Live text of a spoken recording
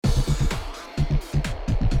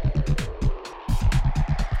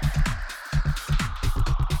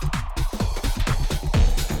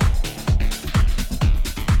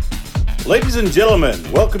Ladies and gentlemen,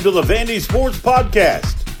 welcome to the Vandy Sports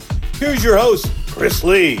Podcast. Here's your host, Chris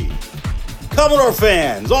Lee. Commodore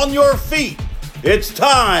fans, on your feet. It's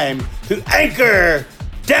time to anchor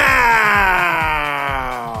down.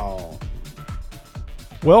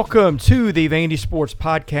 Welcome to the Vandy Sports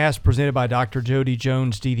Podcast presented by Dr. Jody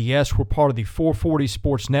Jones, DDS. We're part of the 440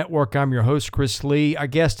 Sports Network. I'm your host, Chris Lee. Our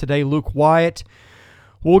guest today, Luke Wyatt.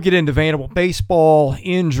 We'll get into Vanderbilt baseball,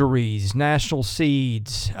 injuries, national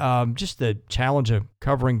seeds, just the challenge of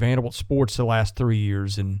covering Vanderbilt sports the last 3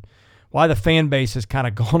 years and why the fan base has kind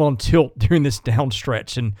of gone on tilt during this down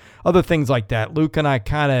stretch and other things like that. Luke and I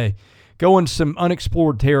kind of go in some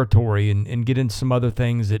unexplored territory and get into some other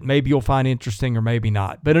things that maybe you'll find interesting or maybe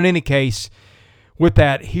not. But in any case, with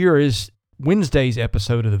that, here is Wednesday's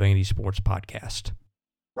episode of the Vandy Sports Podcast.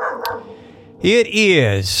 It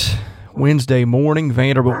is Wednesday morning.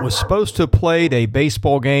 Vanderbilt was supposed to have played a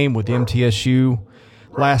baseball game with MTSU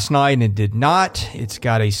last night and it did not. It's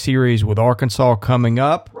got a series with Arkansas coming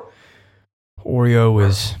up. Oreo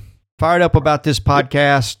is fired up about this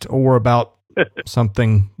podcast or about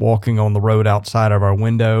something walking on the road outside of our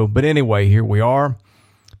window. But anyway, here we are.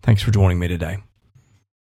 Thanks for joining me today.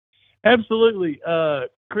 Absolutely.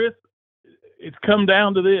 Chris, it's come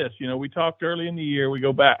down to this. You know, we talked early in the year. I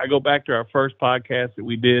go back to our first podcast that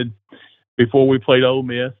we did before we played Ole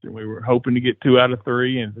Miss, and we were hoping to get 2 out of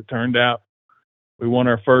 3. And as it turned out, we won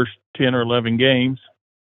our first 10 or 11 games.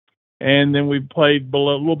 And then we've played a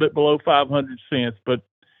little bit below 500 since. But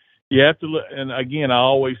you have to look, and again, I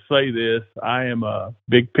always say this, I am a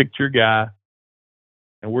big picture guy,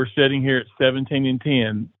 and we're sitting here at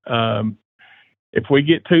 17-10. If we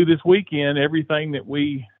get 2 this weekend, everything that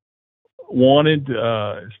we wanted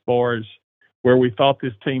as far as where we thought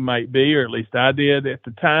this team might be, or at least I did at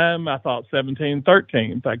the time, I thought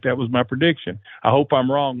 17-13. In fact, that was my prediction. I hope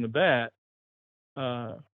I'm wrong with that.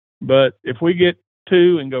 But if we get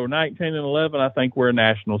 2 and go 19-11, I think we're a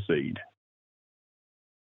national seed.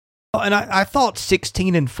 And I thought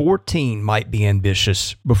 16-14 might be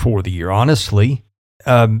ambitious before the year, honestly,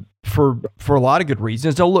 for a lot of good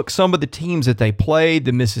reasons. Now, look, some of the teams that they played,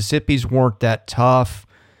 the Mississippis weren't that tough,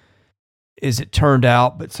 as it turned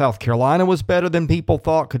out, but South Carolina was better than people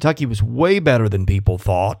thought. Kentucky was way better than people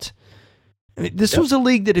thought. I mean, this was a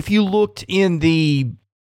league that if you looked in the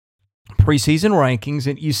preseason rankings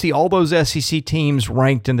and you see all those SEC teams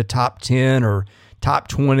ranked in the top 10 or top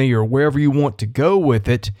 20 or wherever you want to go with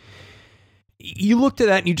it, you looked at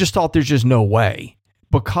that and you just thought there's just no way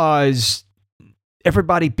because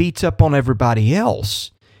everybody beats up on everybody else.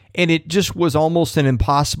 And it just was almost an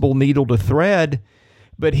impossible needle to thread.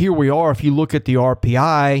 But here we are. If you look at the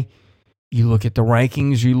RPI, you look at the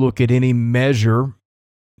rankings, you look at any measure,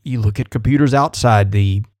 you look at computers outside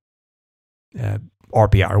the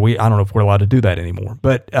RPI. I don't know if we're allowed to do that anymore.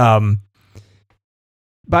 But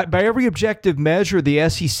by every objective measure, the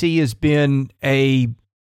SEC has been a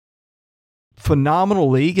phenomenal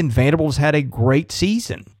league, and Vanderbilt's had a great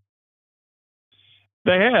season.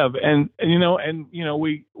 They have, and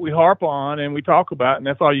we harp on and we talk about, and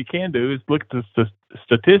that's all you can do is look at the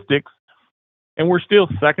statistics. And we're still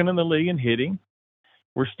second in the league in hitting.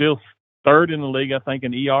 We're still third in the league, I think,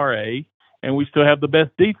 in ERA, and we still have the best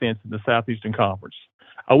defense in the Southeastern Conference.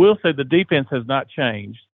 I will say the defense has not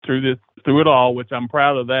changed through it all, which I'm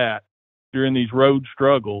proud of that during these road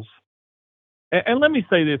struggles. And let me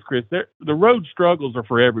say this, Chris: the road struggles are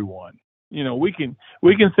for everyone. You know, we can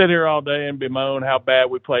sit here all day and bemoan how bad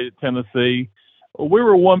we played at Tennessee. We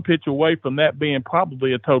were 1 pitch away from that being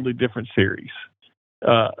probably a totally different series.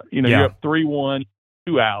 You're up 3-1,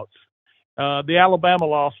 2 outs. The Alabama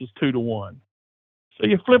loss was 2-1. So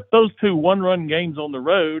you flip those 2 one-run games on the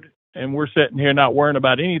road, and we're sitting here not worrying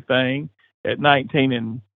about anything at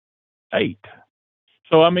 19-8.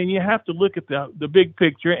 So I mean, you have to look at the big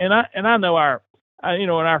picture. And I know our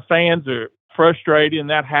fans are frustrated, and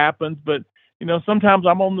that happens. But sometimes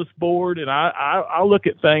I'm on this board, and I look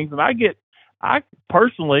at things, and I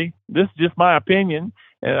personally, this is just my opinion,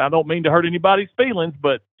 and I don't mean to hurt anybody's feelings,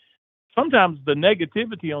 but sometimes the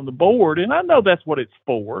negativity on the board, and I know that's what it's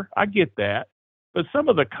for. I get that. But some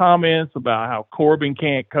of the comments about how Corbin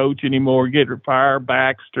can't coach anymore, get fired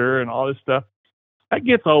Baxter and all this stuff, that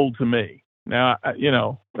gets old to me. Now,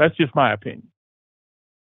 that's just my opinion.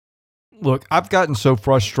 Look, I've gotten so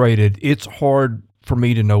frustrated, it's hard for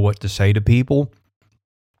me to know what to say to people.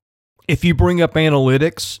 If you bring up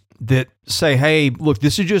analytics that say, hey, look,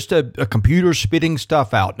 this is just a computer spitting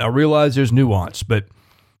stuff out. Now, I realize there's nuance, but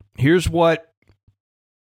here's what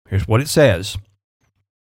it says.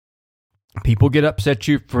 People get upset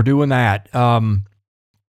you for doing that. I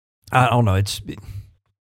don't know.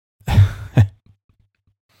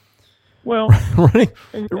 Well,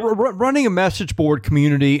 running a message board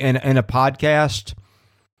community and a podcast,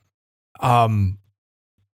 how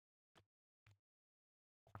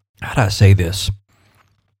do I say this?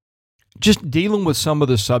 Just dealing with some of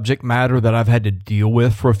the subject matter that I've had to deal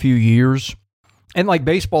with for a few years. And like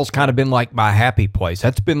baseball's kind of been like my happy place.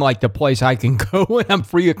 That's been like the place I can go and I'm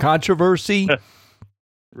free of controversy.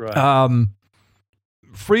 Right.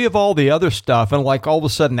 Free of all the other stuff. And like all of a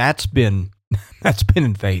sudden that's been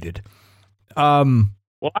invaded. Well,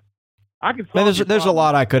 I can solve there's a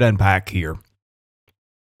lot I could unpack here.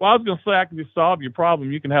 Well, I was going to say I can just solve your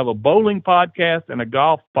problem. You can have a bowling podcast and a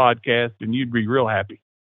golf podcast, and you'd be real happy.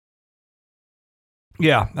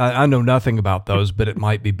 Yeah, I know nothing about those, but it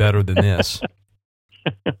might be better than this.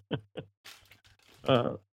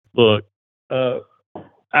 Look, I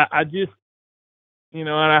just, and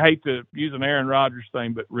I hate to use an Aaron Rodgers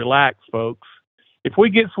thing, but relax, folks. If we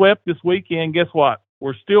get swept this weekend, guess what?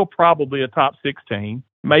 We're still probably a top 16.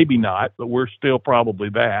 Maybe not, but we're still probably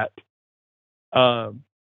that. I'm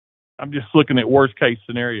just looking at worst case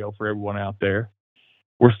scenario for everyone out there.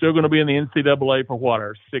 We're still going to be in the NCAA for what,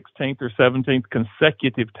 our 16th or 17th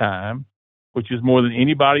consecutive time, which is more than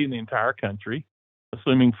anybody in the entire country,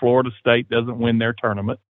 assuming Florida State doesn't win their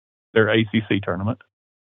tournament, their ACC tournament.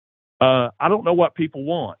 I don't know what people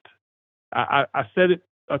want. I said it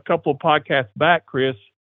a couple of podcasts back, Chris.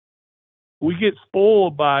 We get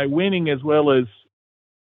spoiled by winning as well as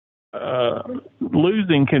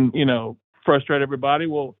losing can, frustrate everybody.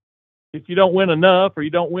 Well, if you don't win enough or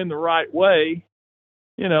you don't win the right way,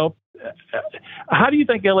 how do you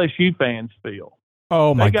think LSU fans feel?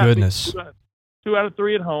 Oh, my goodness. 2 out of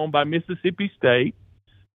 3 at home by Mississippi State,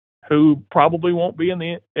 who probably won't be in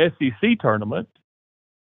the SEC tournament.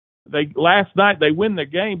 Last night they win the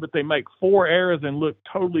game, but they make 4 errors and look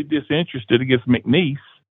totally disinterested against McNeese.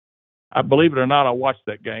 I believe it or not, I watched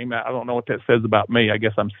that game. I don't know what that says about me. I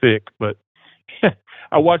guess I'm sick, but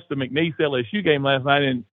I watched the McNeese LSU game last night,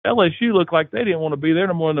 and LSU looked like they didn't want to be there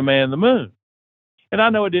no more than the man in the moon. And I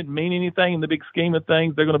know it didn't mean anything in the big scheme of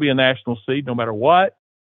things. They're going to be a national seed no matter what.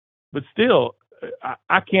 But still,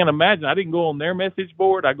 I can't imagine. I didn't go on their message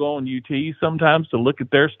board. I go on UT sometimes to look at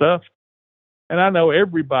their stuff. And I know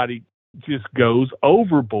everybody just goes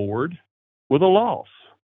overboard with a loss.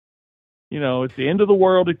 It's the end of the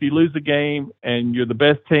world if you lose a game, and you're the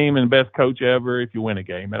best team and best coach ever if you win a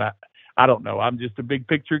game. And I don't know. I'm just a big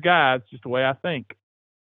picture guy. It's just the way I think.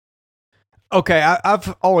 Okay,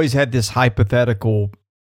 I've always had this hypothetical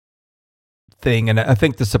thing, and I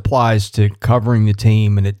think this applies to covering the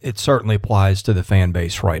team, and it certainly applies to the fan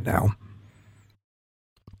base right now.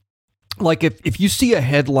 Like if you see a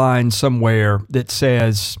headline somewhere that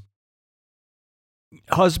says,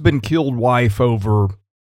 husband killed wife over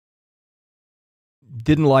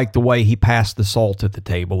didn't like the way he passed the salt at the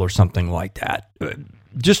table or something like that.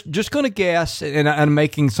 Just going to guess, and I'm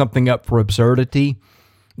making something up for absurdity,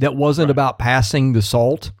 that wasn't about passing the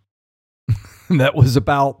salt. That was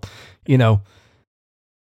about,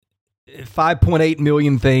 5.8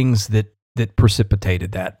 million things that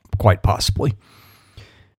precipitated that, quite possibly.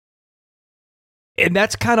 And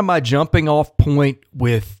that's kind of my jumping off point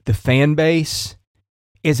with the fan base,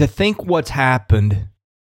 is I think what's happened,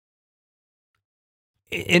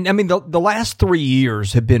 and I mean, the last 3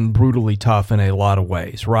 years have been brutally tough in a lot of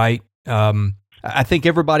ways, right? I think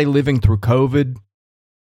everybody living through COVID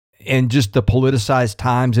and just the politicized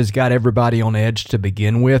times has got everybody on edge to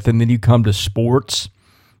begin with. And then you come to sports,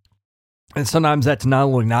 and sometimes that's not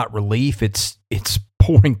only not relief, it's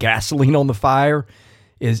pouring gasoline on the fire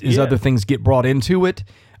as other things get brought into it.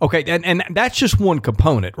 Okay. And that's just one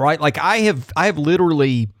component, right? Like I have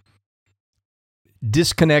literally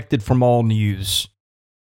disconnected from all news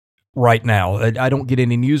right now. I don't get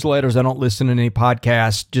any newsletters. I don't listen to any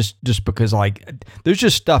podcasts just because there's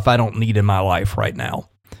just stuff I don't need in my life right now.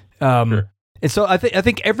 Sure. And so I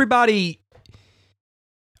think everybody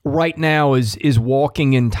right now is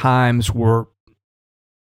walking in times where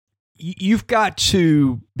you've got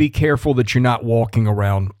to be careful that you're not walking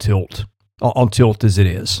around on tilt as it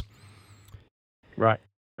is. Right.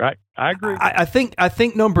 I agree. I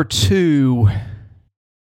think number 2,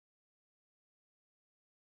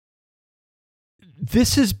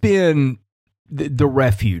 this has been the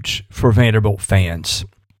refuge for Vanderbilt fans.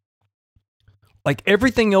 Like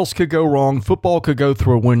everything else could go wrong. Football could go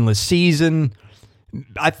through a winless season.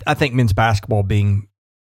 I think men's basketball being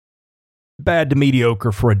bad to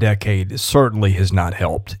mediocre for a decade certainly has not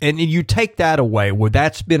helped. And you take that away, where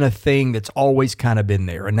that's been a thing that's always kind of been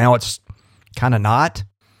there, and now it's kind of not.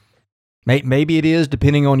 Maybe it is,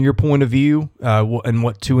 depending on your point of view and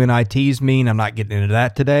what 2 NITs mean. I'm not getting into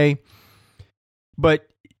that today. But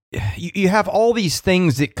you have all these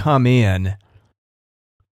things that come in,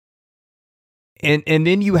 and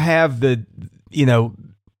then you have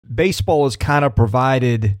baseball is kind of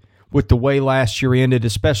provided with the way last year ended,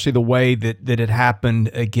 especially the way that it happened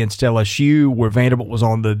against LSU, where Vanderbilt was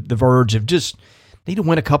on the verge of just need to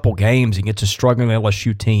win a couple games and get a struggling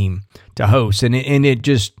LSU team to host. And it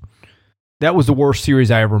just, that was the worst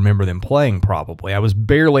series I ever remember them playing, probably. I was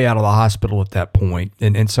barely out of the hospital at that point.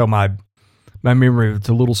 And so my memory was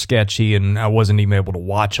a little sketchy, and I wasn't even able to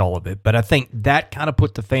watch all of it. But I think that kind of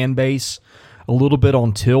put the fan base a little bit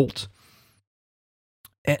on tilt.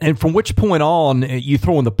 And from which point on, you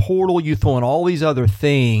throw in the portal, you throw in all these other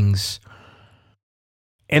things,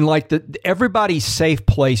 and like everybody's safe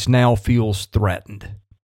place now feels threatened.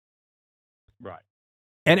 Right.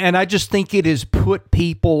 And I just think it has put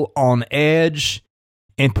people on edge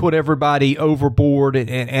and put everybody overboard.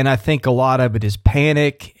 And I think a lot of it is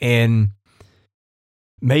panic, and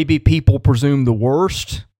maybe people presume the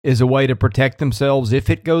worst is a way to protect themselves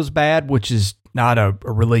if it goes bad, which is not a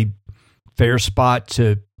really fair spot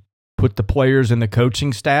to put the players and the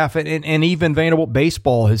coaching staff. And even Vanderbilt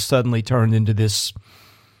baseball has suddenly turned into this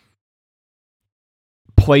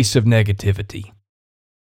place of negativity.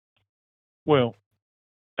 Well,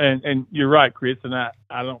 and you're right, Chris, and I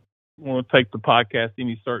don't want to take the podcast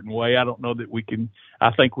any certain way. I don't know that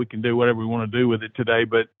I think we can do whatever we want to do with it today,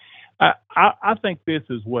 but I think this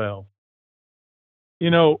as well.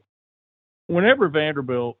 Whenever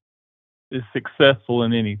Vanderbilt is successful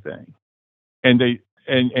in anything, and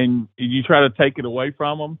you try to take it away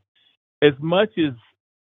from them, as much as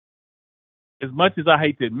I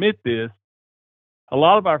hate to admit this, a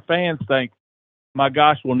lot of our fans think, my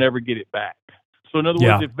gosh, we'll never get it back. So in other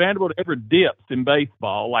words, if Vanderbilt ever dips in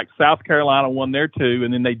baseball, like South Carolina won their two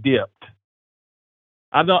and then they dipped,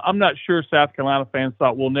 I'm not sure South Carolina fans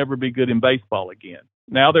thought we'll never be good in baseball again.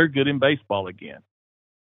 Now they're good in baseball again.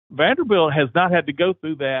 Vanderbilt has not had to go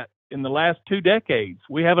through that in the last 2 decades.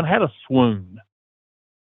 We haven't had a swoon.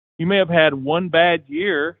 You may have had one bad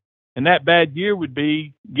year, and that bad year would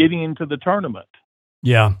be getting into the tournament.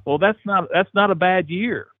 Yeah. Well, that's not a bad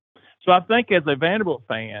year. So I think as a Vanderbilt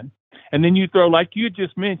fan, and then you throw, like you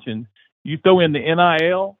just mentioned, you throw in the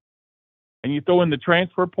NIL and you throw in the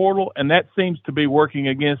transfer portal, and that seems to be working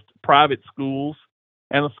against private schools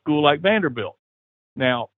and a school like Vanderbilt.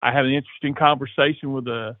 Now, I had an interesting conversation with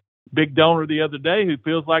a big donor the other day who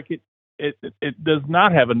feels like it does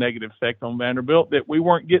not have a negative effect on Vanderbilt, that we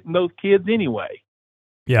weren't getting those kids anyway.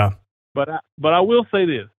 Yeah. But I will say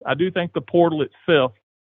this. I do think the portal itself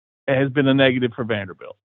has been a negative for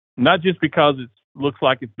Vanderbilt. Not just because it looks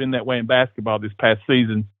like it's been that way in basketball this past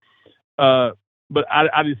season, but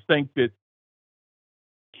I just think that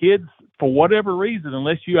kids, for whatever reason,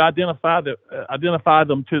 unless you identify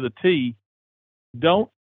them to the T, don't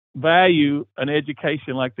value an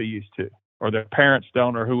education like they used to, or their parents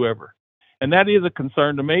don't, or whoever. And that is a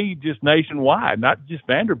concern to me, just nationwide, not just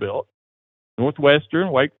Vanderbilt.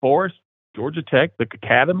 Northwestern, Wake Forest, Georgia Tech, the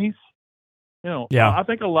academies. I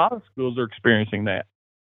think a lot of schools are experiencing that.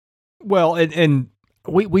 Well, and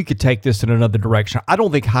we could take this in another direction. I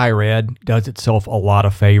don't think higher ed does itself a lot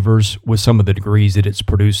of favors with some of the degrees that it's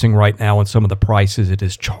producing right now and some of the prices it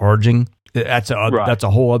is charging. That's a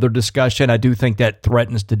whole other discussion. I do think that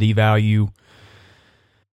threatens to devalue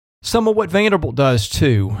some of what Vanderbilt does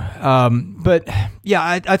too. But yeah,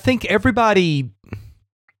 I think everybody,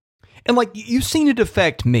 and like you've seen it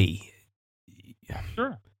affect me.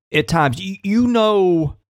 Sure. At times,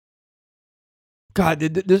 God,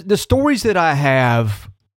 the stories that I have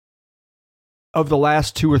of the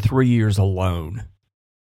last 2 or 3 years alone,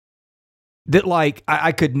 that like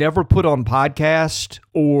I could never put on podcast,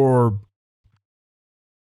 or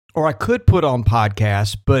I could put on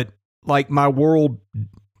podcast, but like my world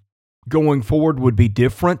going forward would be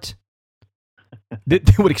different.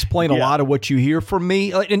 That would explain a lot of what you hear from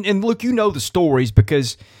me. And look, the stories,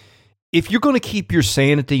 because if you're going to keep your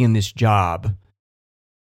sanity in this job,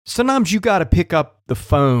 sometimes you got to pick up the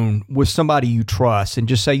phone with somebody you trust and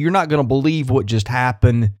just say, you're not going to believe what just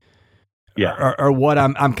happened. Yeah. Or what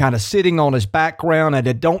I'm kind of sitting on his background. I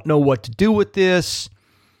don't know what to do with this.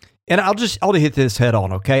 And I'll hit this head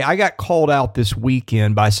on. Okay. I got called out this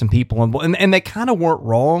weekend by some people, and they kind of weren't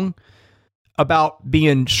wrong about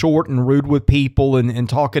being short and rude with people and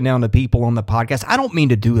talking down to people on the podcast. I don't mean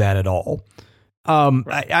to do that at all.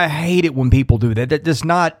 I hate it when people do that. That's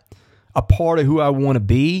not a part of who I want to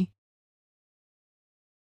be.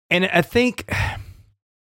 And I think,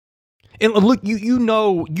 and look, you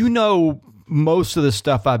know most of the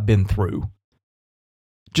stuff I've been through,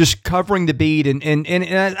 just covering the beat. And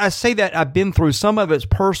I say that I've been through, some of it's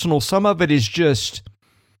personal, some of it is just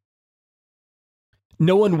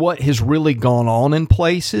knowing what has really gone on in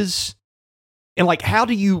places. And like, how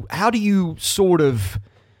do you sort of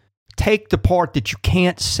take the part that you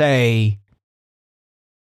can't say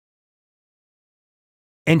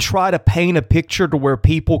and try to paint a picture to where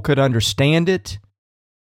people could understand it,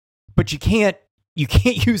 but you can't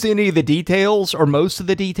use any of the details or most of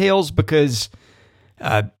the details because,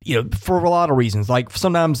 for a lot of reasons, like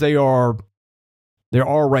sometimes they're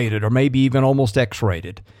R-rated or maybe even almost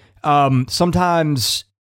X-rated. Sometimes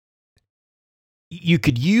you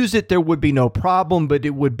could use it, there would be no problem, but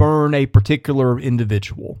it would burn a particular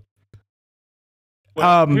individual.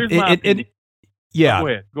 Well, here's my opinion.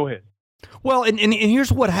 Yeah. Go ahead. Well, and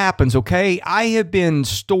here's what happens, okay? I have been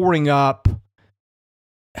storing up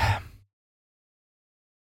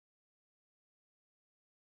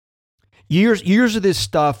years of this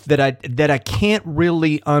stuff that I can't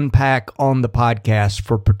really unpack on the podcast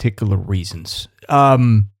for particular reasons.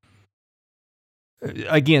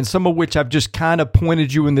 Again, some of which I've just kind of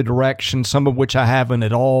pointed you in the direction, some of which I haven't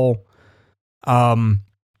at all.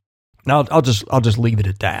 I'll just leave it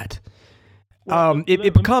at that.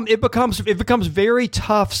 It becomes very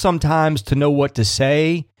tough sometimes to know what to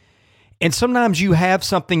say, and sometimes you have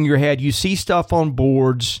something in your head. You see stuff on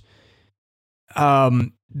boards,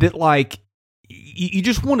 that like you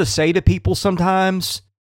just want to say to people. Sometimes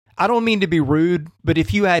I don't mean to be rude, but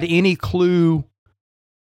if you had any clue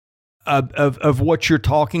of what you're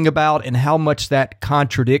talking about and how much that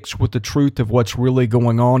contradicts with the truth of what's really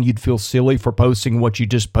going on, you'd feel silly for posting what you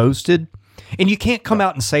just posted. And you can't come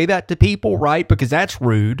out and say that to people, right? Because that's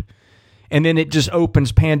rude. And then it just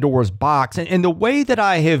opens Pandora's box. And the way that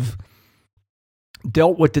I have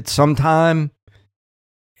dealt with it sometime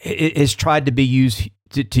is tried to be used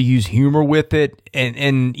to use humor with it.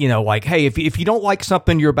 And like, hey, if you don't like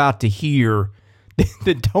something you're about to hear,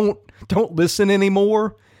 then don't listen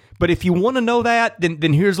anymore. But if you want to know that,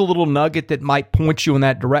 then here's a little nugget that might point you in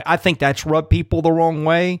that direction. I think that's rubbed people the wrong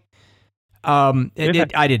way. I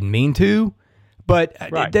didn't mean to, but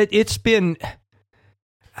right. It's been.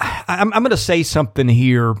 I'm going to say something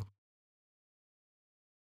here.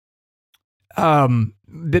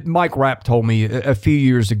 That Mike Rapp told me a few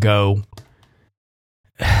years ago.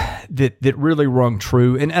 That really rung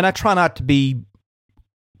true, and I try not to be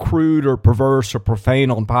crude or perverse or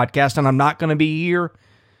profane on podcast, and I'm not going to be here.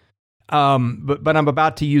 But I'm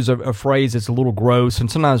about to use a phrase that's a little gross,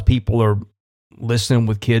 and sometimes people are listening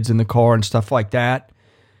with kids in the car and stuff like that.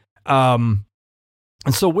 And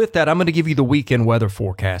so with that, I'm going to give you the weekend weather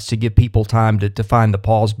forecast to give people time to find the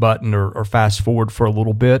pause button or fast forward for a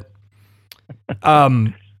little bit.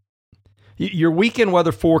 Your weekend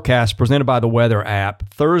weather forecast presented by the weather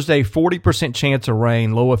app. Thursday, 40% chance of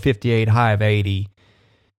rain, low of 58, high of 80.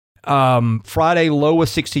 Friday, low of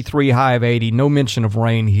 63, high of 80. No mention of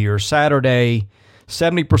rain here. Saturday,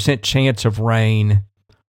 70% chance of rain,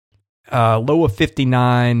 low of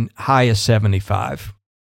 59, high of 75.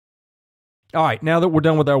 All right, now that we're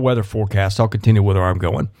done with our weather forecast, I'll continue with where I'm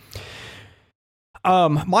going.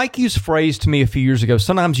 Mike used a phrase to me a few years ago,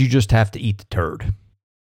 sometimes you just have to eat the turd,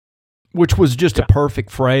 which was just a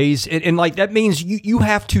perfect phrase. And like, that means you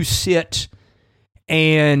have to sit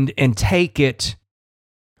and take it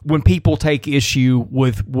when people take issue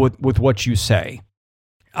with what you say.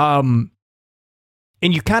 And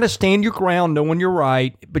you kind of stand your ground knowing you're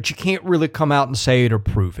right, but you can't really come out and say it or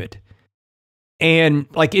prove it. And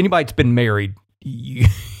like anybody that's been married, you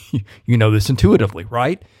know this intuitively,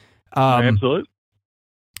 right? Absolutely.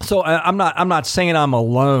 So I'm not saying I'm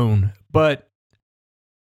alone, but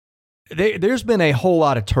there's been a whole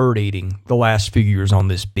lot of turd eating the last few years on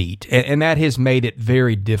this beat, and that has made it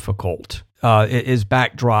very difficult. Is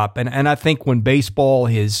backdrop, and I think when baseball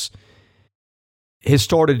has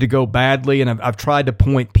started to go badly, and I've tried to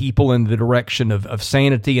point people in the direction of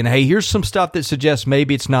sanity, and hey, here's some stuff that suggests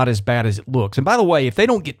maybe it's not as bad as it looks. And by the way, if they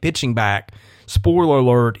don't get pitching back, spoiler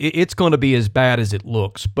alert, it's going to be as bad as it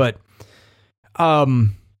looks. But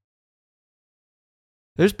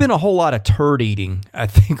there's been a whole lot of turd eating, I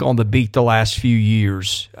think, on the beat the last few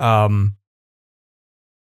years.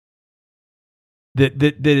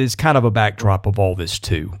 That is kind of a backdrop of all this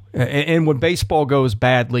too. And when baseball goes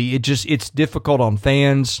badly, it's difficult on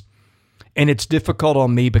fans, and it's difficult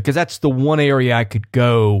on me because that's the one area I could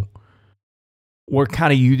go where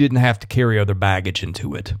kind of you didn't have to carry other baggage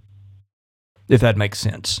into it, if that makes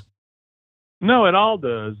sense. No, it all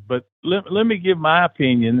does. But let me give my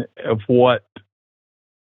opinion of what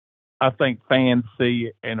I think fans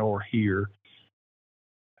see and or hear.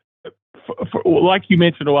 Like you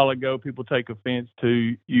mentioned a while ago, people take offense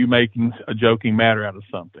to you making a joking matter out of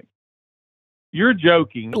something. you're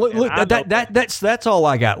joking. Look, that's all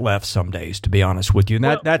I got left some days, to be honest with you.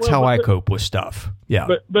 And that's how I cope with stuff. Yeah.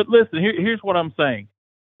 But listen, here's what I'm saying.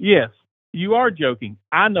 Yes, you are joking.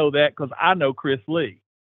 I know that because I know Chris Lee.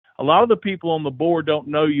 A lot of the people on the board don't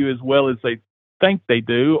know you as well as they think they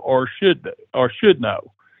do or should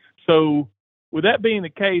know. So with that being the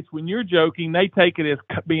case, when you're joking, they take it as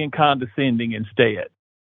being condescending instead.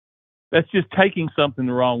 That's just taking something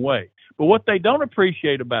the wrong way. But what they don't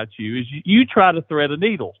appreciate about you is you try to thread a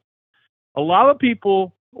needle. A lot of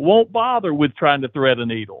people won't bother with trying to thread a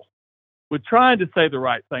needle, with trying to say the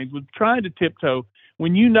right things, with trying to tiptoe.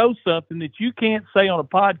 When you know something that you can't say on a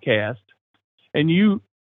podcast and you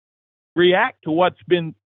react to what's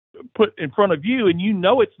been put in front of you and you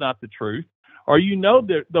know it's not the truth, or you know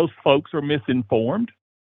that those folks are misinformed,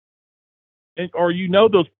 or you know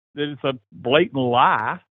that it's a blatant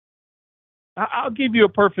lie. I'll give you a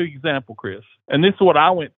perfect example, Chris. And this is what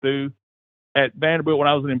I went through at Vanderbilt when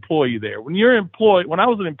I was an employee there. When I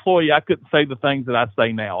was an employee, I couldn't say the things that I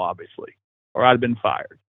say now, obviously, or I'd have been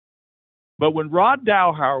fired. But when Rod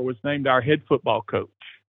Dowhauer was named our head football coach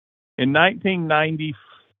in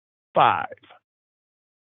 1995,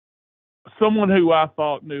 someone who I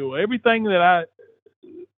thought knew everything that I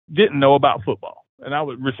didn't know about football, and I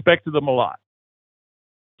respected them a lot,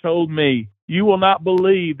 told me, "You will not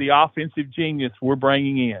believe the offensive genius we're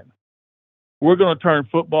bringing in. We're going to turn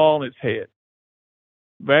football on its head.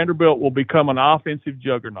 Vanderbilt will become an offensive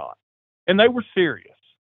juggernaut." And they were serious.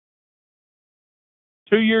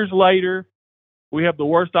 2 years later, we have the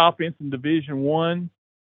worst offense in Division I,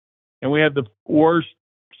 and we have the worst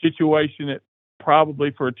situation that probably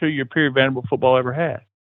for a 2-year period Vanderbilt football ever had.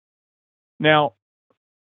 Now,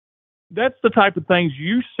 that's the type of things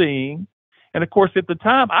you're seeing. And, of course, at the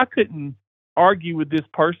time, I couldn't argue with this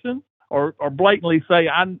person or blatantly say,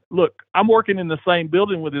 I'm working in the same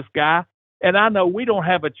building with this guy, and I know we don't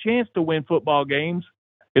have a chance to win football games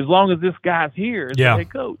as long as this guy's here as the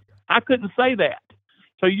head coach. I couldn't say that.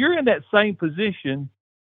 So you're in that same position,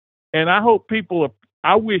 and I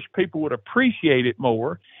wish people would appreciate it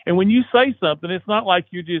more. And when you say something, it's not like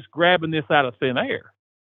you're just grabbing this out of thin air.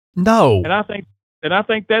 No. And I think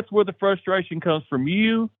that's where the frustration comes from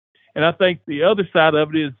you. And I think the other side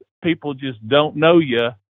of it is people just don't know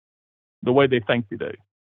you the way they think they do.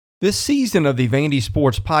 This season of the Vandy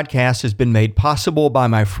Sports Podcast has been made possible by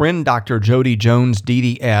my friend Dr. Jody Jones,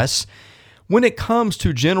 DDS. When it comes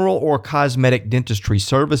to general or cosmetic dentistry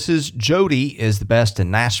services, Jody is the best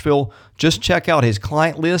in Nashville. Just check out his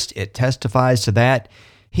client list. It testifies to that.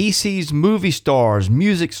 He sees movie stars,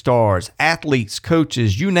 music stars, athletes,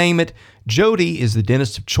 coaches, you name it. Jody is the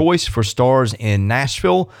dentist of choice for stars in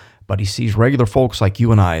Nashville, but he sees regular folks like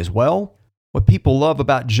you and I as well. What people love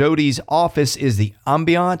about Jody's office is the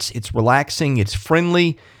ambiance. It's relaxing, it's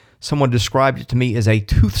friendly. Someone described it to me as a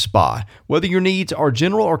tooth spa. Whether your needs are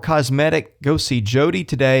general or cosmetic, go see Jody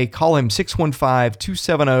today. Call him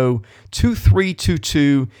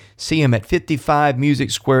 615-270-2322. See him at 55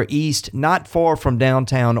 Music Square East, not far from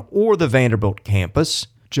downtown or the Vanderbilt campus.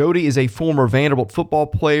 Jody is a former Vanderbilt football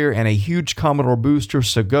player and a huge Commodore booster,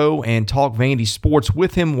 so go and talk Vandy sports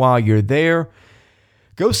with him while you're there.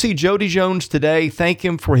 Go see Jody Jones today. Thank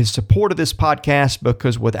him for his support of this podcast,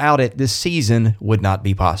 because without it, this season would not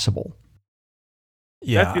be possible.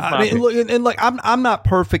 Yeah, I'm not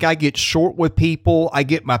perfect. I get short with people. I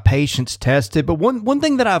get my patience tested. But one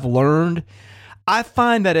thing that I've learned, I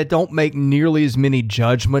find that I don't make nearly as many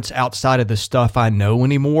judgments outside of the stuff I know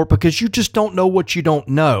anymore, because you just don't know what you don't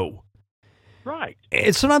know. Right.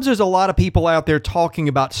 And sometimes there's a lot of people out there talking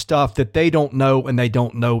about stuff that they don't know, and they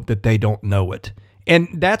don't know that they don't know it. And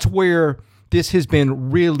that's where this has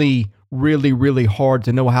been really, really, really hard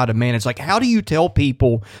to know how to manage. Like, how do you tell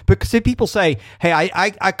people? Because if people say, hey,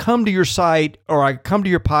 I come to your site or I come to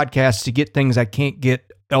your podcast to get things I can't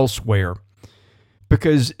get elsewhere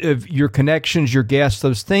because of your connections, your guests,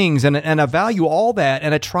 those things. And I value all that.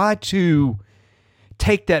 And I try to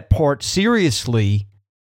take that part seriously.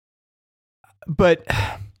 But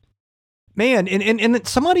man, and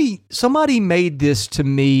somebody made this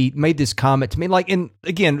comment to me, like, and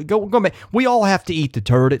again, go back. We all have to eat the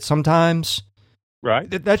turd at sometimes, right?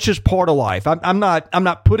 That's just part of life. I'm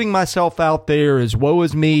not putting myself out there as woe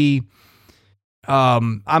as me.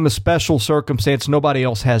 I'm a special circumstance. Nobody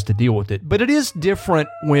else has to deal with it, but it is different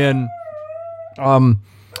when, and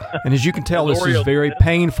as you can tell, this is very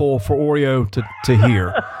painful for Oreo to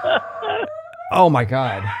hear. Oh my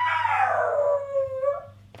God.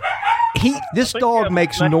 This dog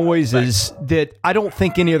makes noises that I don't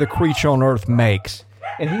think any other creature on earth makes.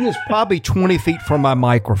 And he is probably 20 feet from my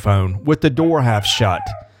microphone with the door half shut.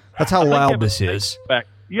 That's how loud this is.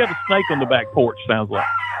 You have a snake on the back porch, sounds like.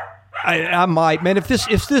 I might, man. If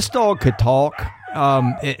this dog could talk,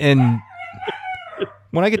 and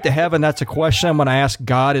when I get to heaven, that's a question I'm going to ask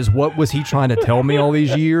God: is what was He trying to tell me all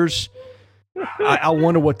these years? I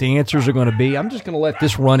wonder what the answers are going to be. I'm just going to let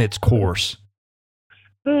this run its course.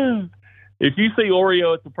 If you see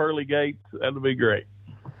Oreo at the pearly gates, that'll be great.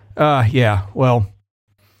 Yeah. Well,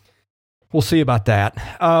 we'll see about that.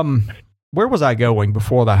 Where was I going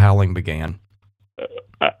before the howling began?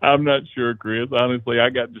 I'm not sure, Chris. Honestly,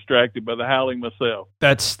 I got distracted by the howling myself.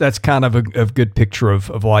 That's kind of a good picture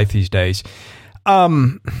of life these days.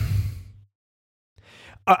 Somebody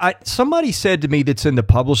said to me that's in the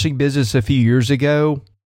publishing business a few years ago,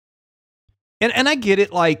 and I get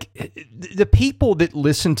it, like the people that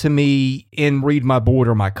listen to me and read my board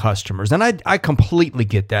are my customers, and I completely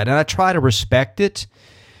get that, and I try to respect it,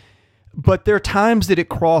 but there are times that it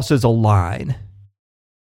crosses a line.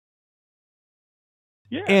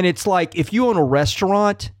 Yeah. And it's like if you own a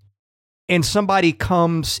restaurant and somebody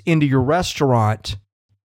comes into your restaurant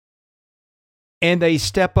and they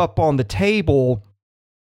step up on the table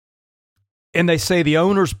and they say the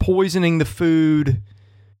owner's poisoning the food,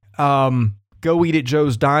 go eat at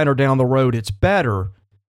Joe's Diner down the road, it's better.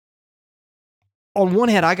 On one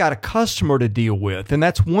hand, I got a customer to deal with, and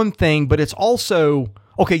that's one thing, but it's also,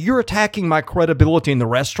 okay, you're attacking my credibility in the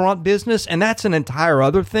restaurant business, and that's an entire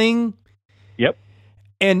other thing. Yep.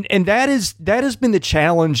 And that has been the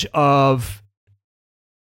challenge of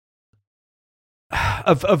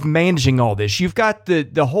managing all this. You've got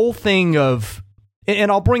the whole thing of,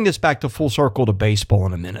 and I'll bring this back to full circle to baseball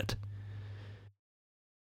in a minute.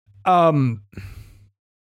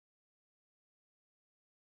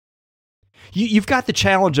 You've got the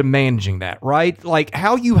challenge of managing that, right? Like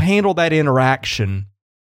how you handle that interaction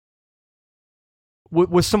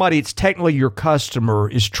with somebody that's technically your customer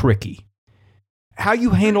is tricky. How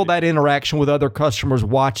you handle that interaction with other customers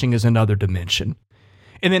watching is another dimension.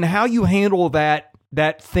 And then how you handle that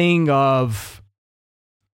thing of,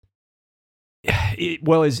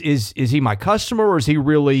 well, is he my customer or is he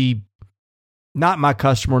really not my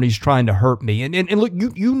customer and he's trying to hurt me? And look,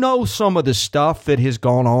 you know some of the stuff that has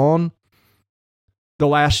gone on the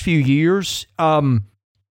last few years, to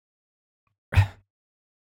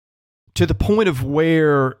the point of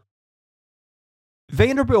where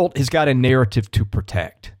Vanderbilt has got a narrative to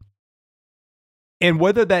protect. And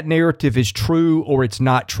whether that narrative is true or it's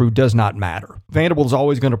not true does not matter. Vanderbilt is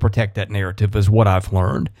always going to protect that narrative, is what I've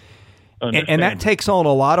learned. And that takes on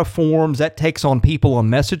a lot of forms. That takes on people on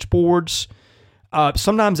message boards.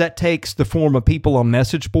 Sometimes that takes the form of people on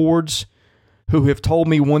message boards who have told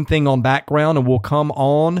me one thing on background and will come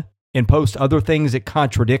on and post other things that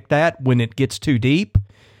contradict that when it gets too deep.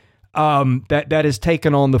 That has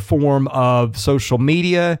taken on the form of social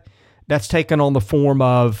media. That's taken on the form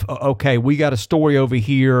of, okay, we got a story over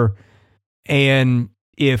here, and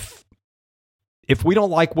if we don't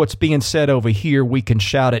like what's being said over here, we can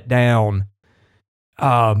shout it down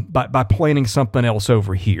by planning something else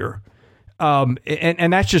over here.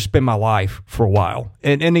 And that's just been my life for a while.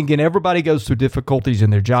 And again, everybody goes through difficulties in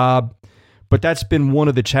their job, but that's been one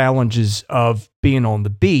of the challenges of being on the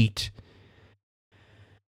beat.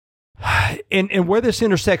 And where this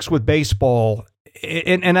intersects with baseball,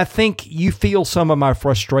 and I think you feel some of my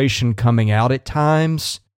frustration coming out at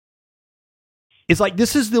times, it's like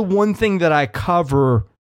this is the one thing that I cover,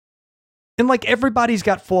 and like everybody's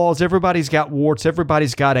got flaws, everybody's got warts,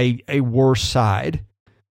 everybody's got a worse side.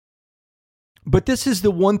 But this is the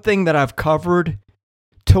one thing that I've covered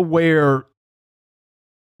to where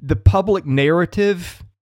the public narrative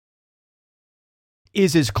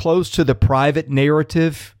is as close to the private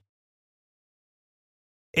narrative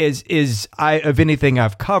as of anything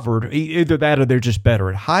I've covered. Either that or they're just better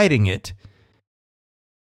at hiding it.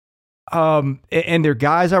 And they're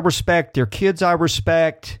guys I respect, they're kids I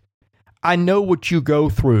respect. I know what you go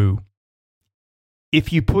through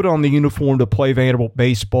if you put on the uniform to play Vanderbilt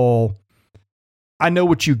baseball. I know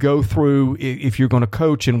what you go through if you're going to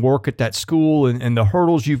coach and work at that school and the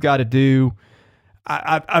hurdles you've got to do.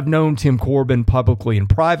 I've known Tim Corbin publicly and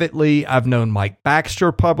privately. I've known Mike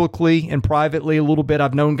Baxter publicly and privately a little bit.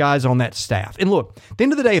 I've known guys on that staff. And look, at the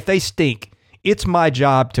end of the day, if they stink, it's my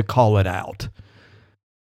job to call it out.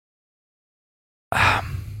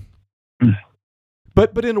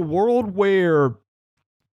 But in a world where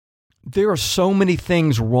there are so many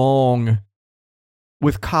things wrong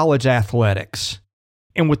with college athletics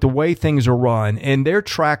and with the way things are run and their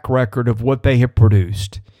track record of what they have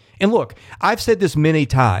produced. And look, I've said this many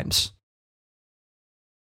times.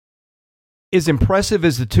 As impressive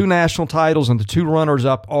as the 2 national titles and the 2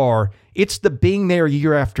 runners-up are, it's the being there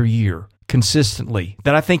year after year. consistently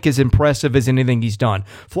that I think is impressive as anything he's done.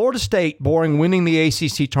 Florida State, barring winning the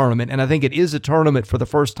ACC tournament, and I think it is a tournament for the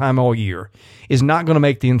first time all year, is not going to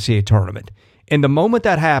make the NCAA tournament. And the moment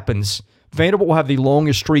that happens, Vanderbilt will have the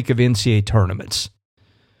longest streak of NCAA tournaments.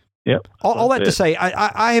 Yep. All that to say,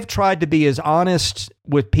 I have tried to be as honest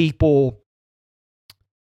with people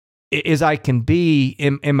as I can be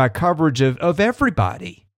in my coverage of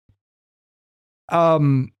everybody.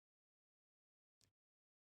 And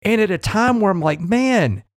at a time where I'm like,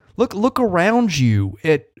 man, look around you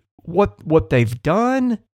at what they've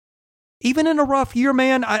done. Even in a rough year,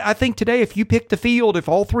 man, I think today, if you pick the field, if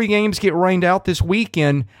all 3 games get rained out this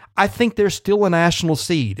weekend, I think they're still a national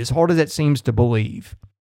seed, as hard as that seems to believe.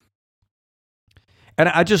 And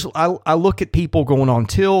I look at people going on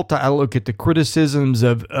tilt. I look at the criticisms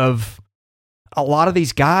of a lot of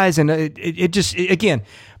these guys, and it just, again,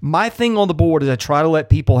 my thing on the board is I try to let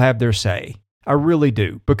people have their say. I really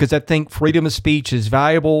do, because I think freedom of speech is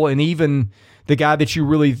valuable, and even the guy that you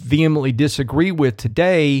really vehemently disagree with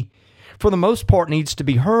today, for the most part, needs to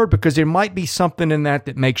be heard, because there might be something in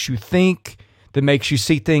that makes you think, that makes you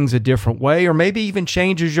see things a different way, or maybe even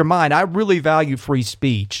changes your mind. I really value free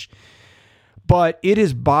speech, but it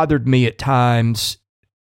has bothered me at times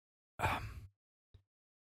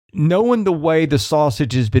knowing the way the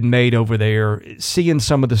sausage has been made over there, seeing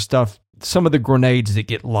some of the stuff, some of the grenades that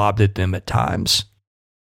get lobbed at them at times.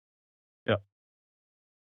 Yeah.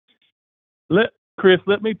 Chris,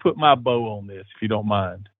 let me put my bow on this, if you don't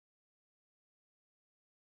mind.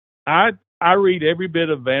 I read every bit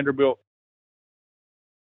of Vanderbilt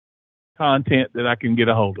content that I can get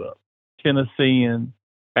a hold of. Tennessean,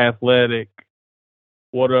 Athletic,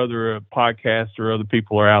 what other podcasts or other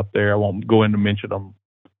people are out there. I won't go in to mention them.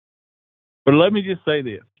 But let me just say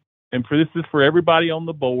this, and this is for everybody on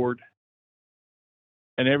the board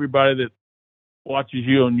and everybody that watches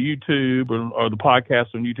you on YouTube or the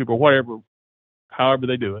podcast on YouTube or whatever, however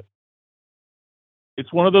they do it.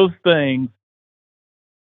 It's one of those things,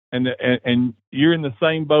 and you're in the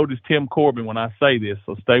same boat as Tim Corbin when I say this,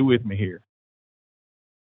 so stay with me here.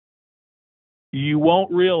 You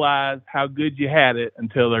won't realize how good you had it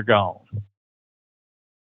until they're gone.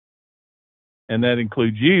 And that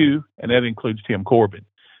includes you, and that includes Tim Corbin.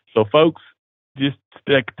 So, folks, just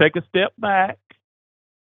take a step back,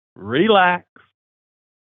 relax,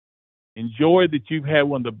 enjoy that you've had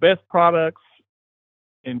one of the best products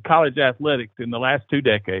in college athletics in the last 2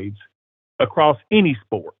 decades across any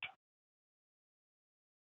sport.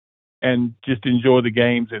 And just enjoy the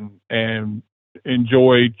games and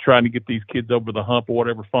enjoy trying to get these kids over the hump or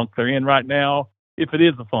whatever funk they're in right now, if it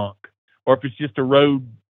is a funk, or if it's just a road,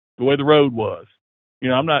 the way the road was. You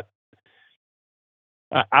know, I'm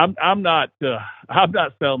not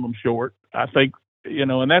selling them short. I think, you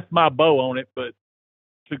know, and that's my bow on it. But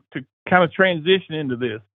to kind of transition into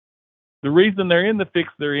this, the reason they're in the fix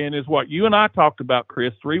they're in is what you and I talked about,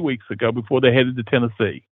 Chris, 3 weeks ago before they headed to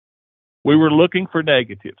Tennessee. We were looking for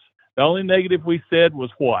negatives. The only negative we said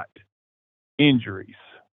was what? Injuries.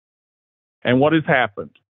 And what has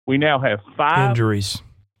happened? We now have 5 injuries.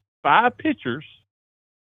 5 pitchers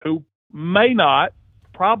who may not,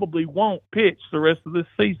 probably won't pitch the rest of this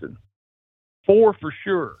season. 4 for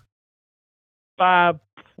sure. 5,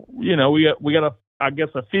 you know, we got I guess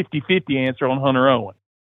a 50-50 answer on Hunter Owen.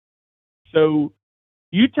 So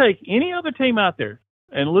you take any other team out there,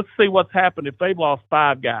 and let's see what's happened if they've lost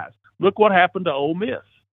 5 guys. Look what happened to Ole Miss.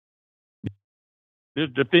 They're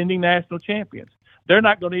defending national champions. They're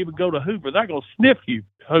not going to even go to Hoover. They're not going to sniff you,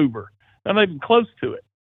 Hoover. They're not even close to it.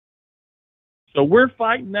 So we're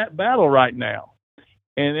fighting that battle right now.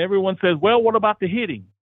 And everyone says, well, what about the hitting?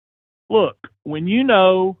 Look, when you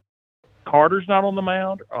know Carter's not on the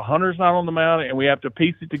mound or Hunter's not on the mound and we have to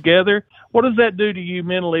piece it together, what does that do to you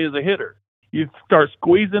mentally as a hitter? You start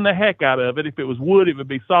squeezing the heck out of it. If it was wood, it would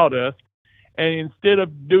be sawdust. And instead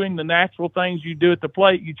of doing the natural things you do at the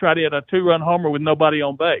plate, you try to hit a 2-run homer with nobody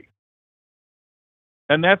on base.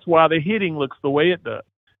 And that's why the hitting looks the way it does.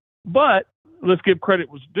 But let's give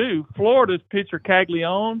credit what's due. Florida's pitcher,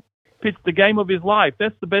 Caglione, pitched the game of his life.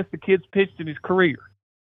 That's the best the kid's pitched in his career.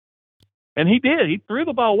 And he did. He threw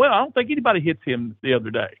the ball well. I don't think anybody hits him the other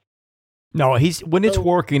day. No, when it's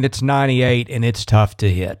working, it's 98, and it's tough to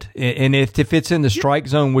hit. And if it's in the strike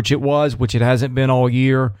zone, which it hasn't been all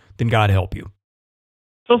year, then God help you.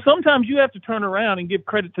 So sometimes you have to turn around and give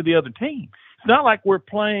credit to the other team. It's not like we're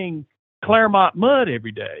playing Claremont mud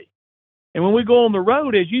every day. And when we go on the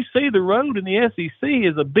road, as you see, the road in the SEC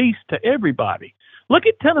is a beast to everybody. Look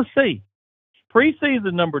at Tennessee.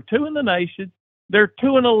 Preseason number 2 in the nation. They're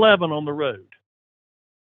 2-11 on the road.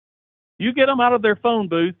 You get them out of their phone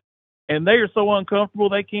booth, and they are so uncomfortable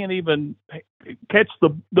they can't even catch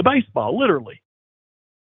the baseball, literally.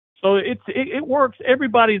 So it works.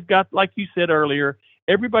 Everybody's got, like you said earlier,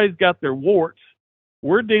 everybody's got their warts.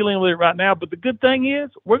 We're dealing with it right now, but the good thing is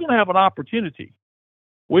we're going to have an opportunity.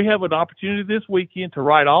 We have an opportunity this weekend to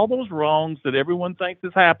right all those wrongs that everyone thinks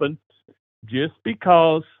has happened just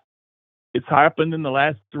because it's happened in the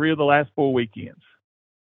last 3 of the last 4 weekends.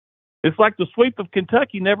 It's like the sweep of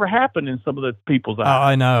Kentucky never happened in some of the people's eyes.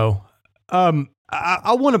 I know.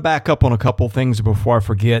 I want to back up on a couple things before I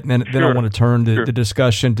forget, and then I want to turn the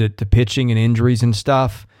discussion to pitching and injuries and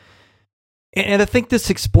stuff. And I think this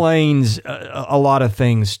explains a lot of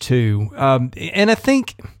things, too. And I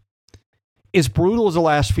think as brutal as the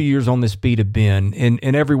last few years on this beat have been,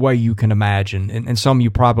 in every way you can imagine, and some you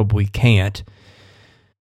probably can't,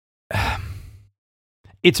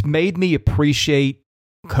 it's made me appreciate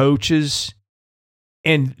coaches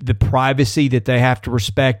and the privacy that they have to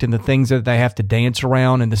respect and the things that they have to dance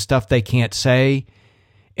around and the stuff they can't say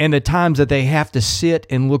and the times that they have to sit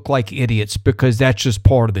and look like idiots because that's just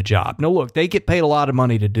part of the job. Now, look, they get paid a lot of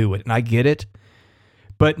money to do it, and I get it.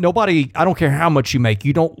 But nobody, I don't care how much you make,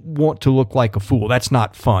 you don't want to look like a fool. That's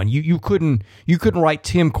not fun. You couldn't write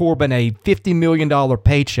Tim Corbin a $50 million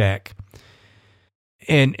paycheck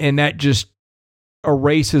and that just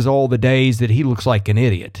erases all the days that he looks like an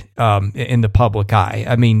idiot in the public eye.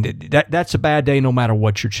 I mean, that's a bad day no matter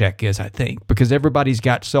what your check is, I think, because everybody's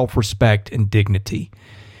got self-respect and dignity.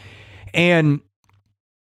 And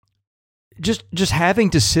just having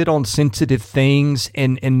to sit on sensitive things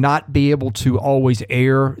and not be able to always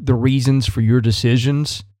air the reasons for your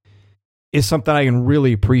decisions is something I can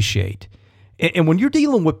really appreciate. And when you're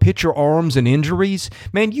dealing with pitcher arms and injuries,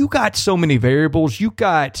 man, you got so many variables. You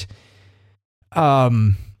got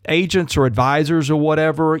agents or advisors or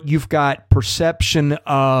whatever. You've got perception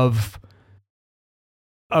of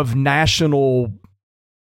national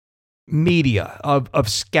media, of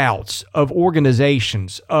scouts, of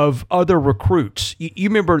organizations, of other recruits. You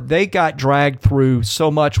remember they got dragged through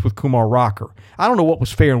so much with Kumar Rocker. I don't know what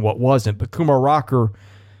was fair and what wasn't, but Kumar Rocker,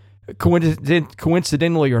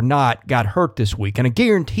 coincidentally or not, got hurt this week. And I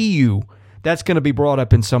guarantee you that's going to be brought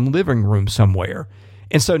up in some living room somewhere.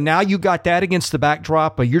 And so now you got that against the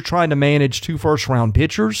backdrop of you're trying to manage 2 first-round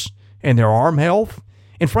pitchers and their arm health.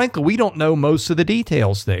 And frankly, we don't know most of the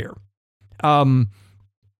details there.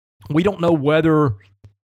 We don't know whether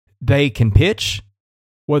they can pitch,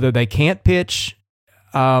 whether they can't pitch,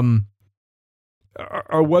 or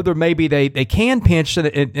whether maybe they can pitch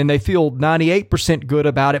and they feel 98% good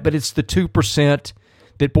about it, but it's the 2%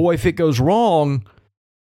 that, boy, if it goes wrong,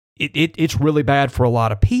 it's really bad for a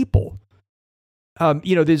lot of people.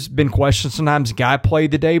 There's been questions sometimes. A guy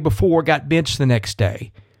played the day before, got benched the next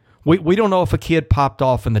day. We don't know if a kid popped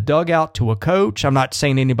off in the dugout to a coach. I'm not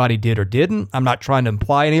saying anybody did or didn't. I'm not trying to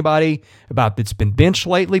imply anybody about that's been benched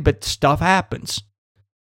lately, but stuff happens.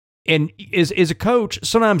 And as a coach,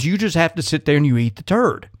 sometimes you just have to sit there and you eat the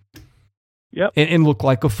turd. Yep. And look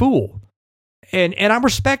like a fool. And I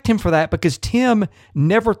respect him for that because Tim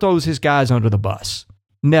never throws his guys under the bus.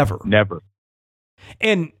 Never.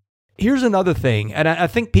 And here's another thing, and I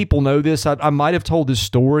think people know this. I might have told this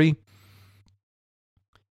story.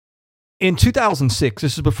 In 2006,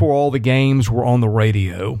 this is before all the games were on the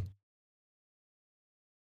radio,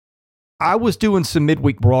 I was doing some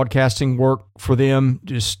midweek broadcasting work for them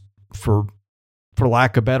just for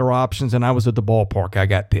lack of better options, and I was at the ballpark. I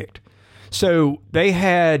got picked. So they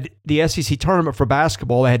had the SEC tournament for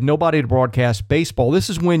basketball. They had nobody to broadcast baseball. This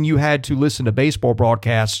is when you had to listen to baseball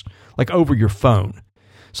broadcasts like over your phone.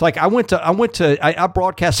 So like I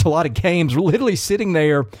broadcast a lot of games literally sitting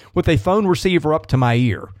there with a phone receiver up to my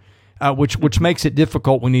ear. Which makes it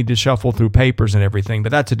difficult. We need to shuffle through papers and everything,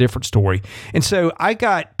 but that's a different story. And so I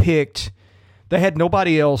got picked. They had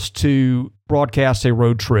nobody else to broadcast a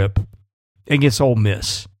road trip against Ole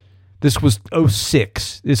Miss. This was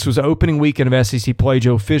 2006. This was the opening weekend of SEC play.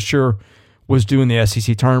 Joe Fisher was doing the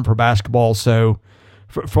SEC tournament for basketball. So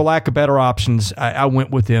for lack of better options, I went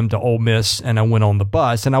with him to Ole Miss, and I went on the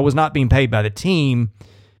bus. And I was not being paid by the team.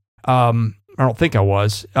 I don't think I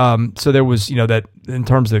was. So there was, that in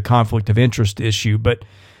terms of the conflict of interest issue, but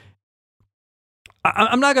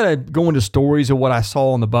I'm not going to go into stories of what I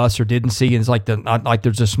saw on the bus or didn't see. And it's like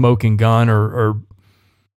there's a smoking gun or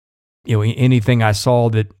anything I saw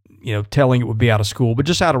that, telling it would be out of school, but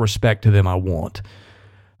just out of respect to them, I won't.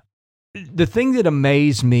 The thing that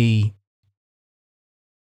amazed me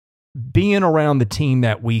being around the team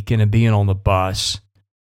that weekend and being on the bus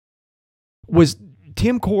was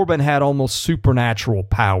Tim Corbin had almost supernatural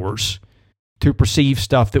powers to perceive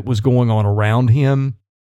stuff that was going on around him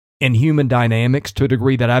and human dynamics to a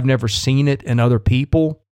degree that I've never seen it in other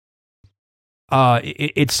people.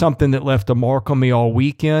 It's something that left a mark on me all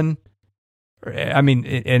weekend. I mean,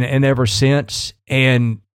 and ever since.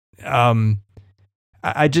 And I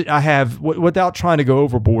have, without trying to go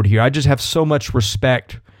overboard here, I just have so much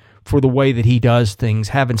respect for the way that he does things,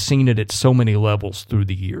 having seen it at so many levels through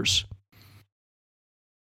the years.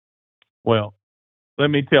 Well,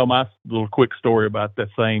 let me tell my little quick story about that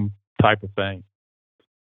same type of thing.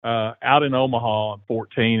 Out in Omaha,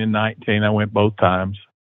 14 and 19, I went both times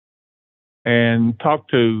and talked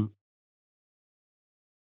to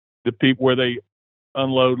the people where they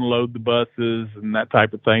unload and load the buses and that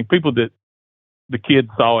type of thing, people that the kids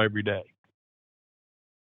saw every day.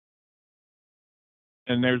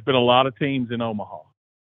 And there's been a lot of teams in Omaha.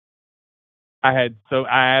 I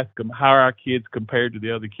asked them, how are our kids compared to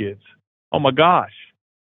the other kids? Oh my gosh,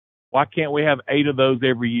 why can't we have 8 of those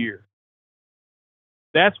every year?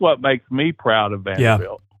 That's what makes me proud of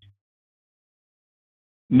Vanderbilt. Yeah.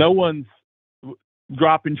 No one's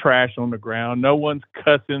dropping trash on the ground. No one's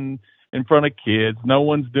cussing in front of kids. No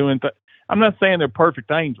one's doing I'm not saying they're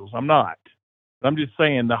perfect angels. I'm not. I'm just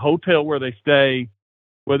saying the hotel where they stay,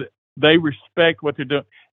 where they respect what they're doing.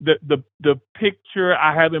 The picture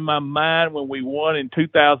I have in my mind when we won in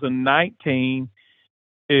 2019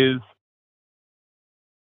 is,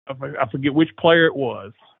 I forget which player it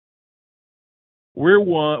was. We've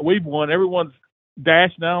won. Everyone's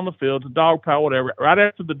dashing down on the field, the dog pile, whatever. Right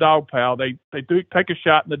after the dog pile, they take a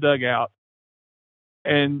shot in the dugout,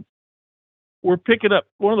 and we're picking up.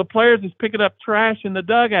 One of the players is picking up trash in the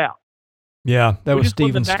dugout. Yeah, that was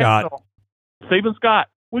Stephen Scott. Stephen Scott.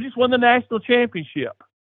 We just won the national championship.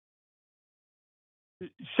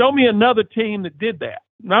 Show me another team that did that.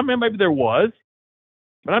 Now, I mean, maybe there was,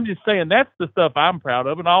 but I'm just saying that's the stuff I'm proud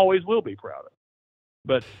of and I always will be proud of.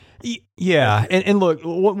 But yeah, and look,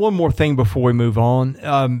 one more thing before we move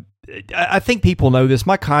on. I think people know this.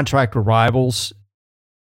 My contract with Rivals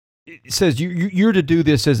says you're to do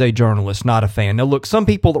this as a journalist, not a fan. Now, look, some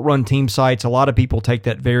people that run team sites, a lot of people take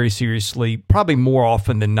that very seriously, probably more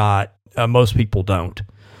often than not. Most people don't.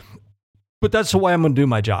 But that's the way I'm going to do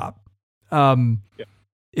my job. And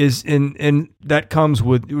that comes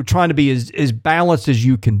with trying to be as balanced as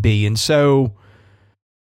you can be. And so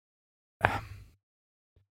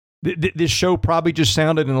this show probably just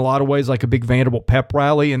sounded in a lot of ways like a big Vanderbilt pep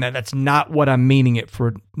rally, and that's not what I'm meaning it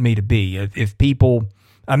for me to be. If people,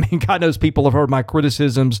 I mean, God knows people have heard my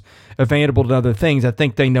criticisms of Vanderbilt and other things. I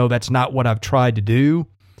think they know that's not what I've tried to do.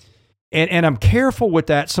 And I'm careful with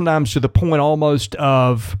that sometimes to the point almost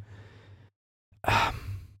of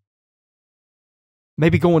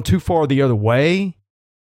maybe going too far the other way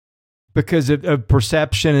because of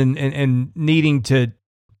perception and needing to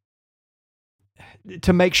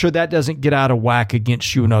make sure that doesn't get out of whack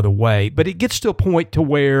against you another way. But it gets to a point to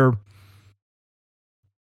where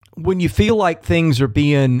when you feel like things are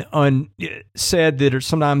being said that are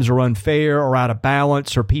sometimes are unfair or out of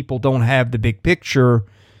balance or people don't have the big picture,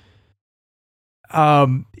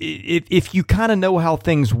 if you kind of know how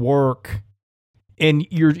things work and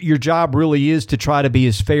your job really is to try to be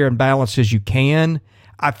as fair and balanced as you can,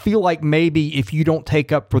 I feel like maybe if you don't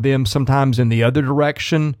take up for them sometimes in the other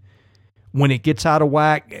direction, when it gets out of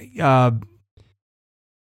whack,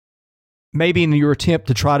 maybe in your attempt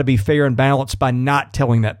to try to be fair and balanced by not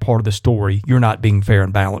telling that part of the story, you're not being fair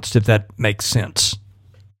and balanced, if that makes sense.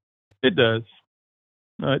 It does.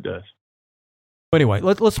 No, it does. Anyway,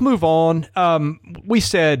 let's move on. We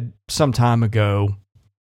said some time ago,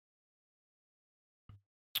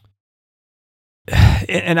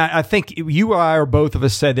 and I think you or I or both of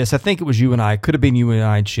us said this. I think it was you and I. It could have been you and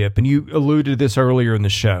I, Chip, and you alluded to this earlier in the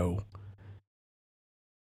show.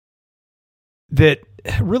 That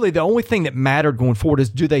really the only thing that mattered going forward is,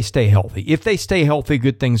 do they stay healthy? If they stay healthy,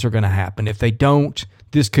 good things are going to happen. If they don't,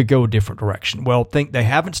 this could go a different direction. Well, think they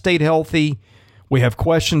haven't stayed healthy. We have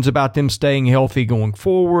questions about them staying healthy going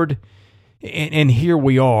forward. And here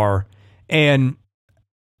we are. And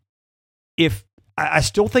if I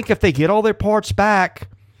still think if they get all their parts back,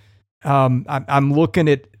 I'm looking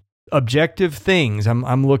at objective things.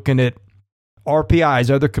 I'm looking at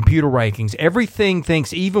RPIs, other computer rankings. Everything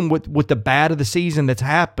thinks, even with the bad of the season that's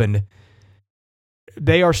happened,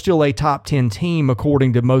 they are still a top 10 team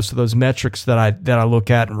according to most of those metrics that I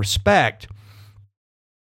look at and respect.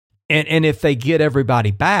 And if they get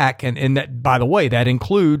everybody back, and that, by the way, that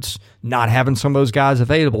includes not having some of those guys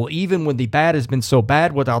available, even when the bad has been so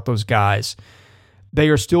bad without those guys, they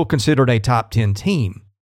are still considered a top 10 team.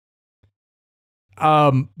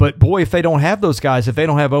 But boy, if they don't have those guys, if they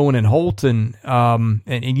don't have Owen and Holton,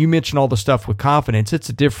 and you mentioned all the stuff with confidence, it's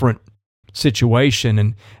a different situation,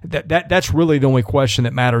 and that's really the only question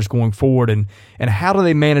that matters going forward. And how do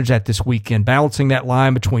they manage that this weekend, balancing that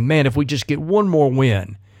line between, man, if we just get one more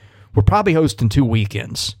win, we're probably hosting 2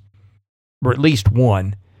 weekends, or at least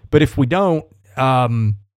one. But if we don't,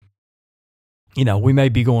 we may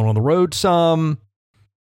be going on the road some.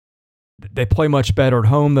 They play much better at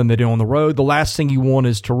home than they do on the road. The last thing you want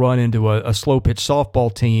is to run into a slow pitch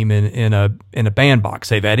softball team in a bandbox.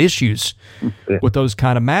 They've had issues with those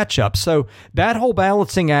kind of matchups. So that whole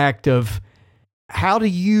balancing act of how do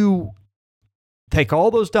you take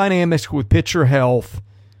all those dynamics with pitcher health,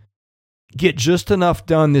 get just enough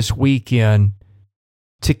done this weekend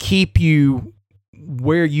to keep you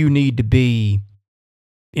where you need to be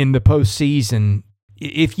in the postseason,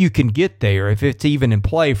 if you can get there, if it's even in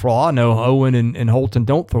play. For all I know, Owen and Holton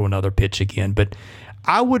don't throw another pitch again. But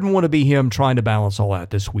I wouldn't want to be him trying to balance all that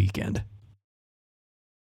this weekend.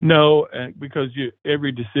 No, because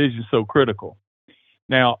every decision is so critical.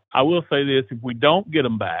 Now, I will say this. If we don't get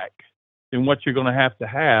them back, then what you're going to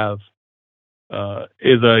have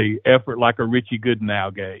is a effort like a Richie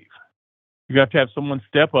Goodenow gave. You have to have someone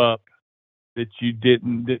step up that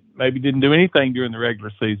maybe didn't do anything during the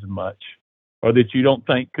regular season much, or that you don't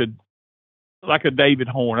think could, like a David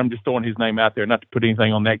Horn. I'm just throwing his name out there, not to put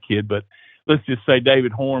anything on that kid, but let's just say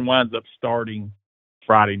David Horn winds up starting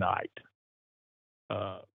Friday night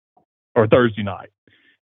or Thursday night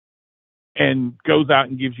and goes out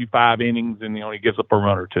and gives you 5 innings and he only gives up a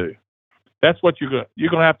run or 2. That's what you're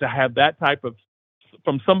going to have that type of,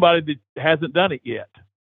 from somebody that hasn't done it yet.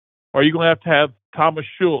 Or you're going to have Thomas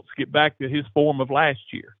Schultz get back to his form of last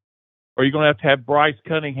year. Or you're going to have Bryce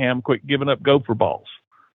Cunningham quit giving up gopher balls.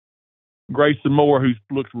 Grayson Moore, who's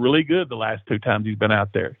looked really good the last 2 times he's been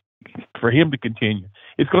out there, for him to continue.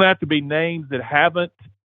 It's going to have to be names that haven't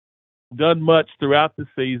done much throughout the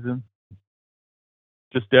season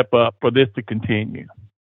to step up for this to continue.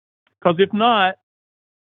 Because if not,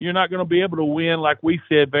 you're not going to be able to win. Like we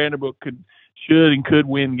said, Vanderbilt should and could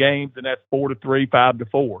win games, and that's 4-3,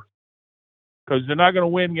 5-4. Because they're not going to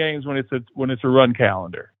win games when it's a run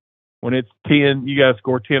calendar. When it's 10, you got to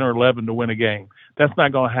score 10 or 11 to win a game. That's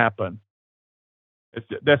not going to happen.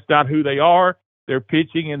 That's not who they are. They're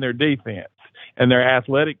pitching and their defense. And they're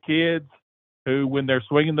athletic kids who, when they're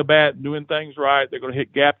swinging the bat and doing things right, they're going to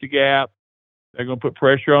hit gap to gap. They're going to put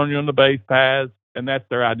pressure on you on the base paths, and that's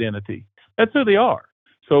their identity. That's who they are.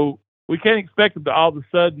 So we can't expect them to all of a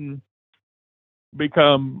sudden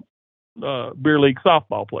become beer league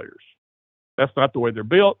softball players. That's not the way they're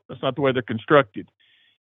built. That's not the way they're constructed.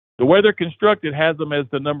 The way they're constructed has them as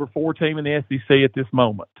the number 4 team in the SEC at this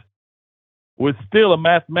moment, with still a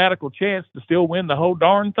mathematical chance to still win the whole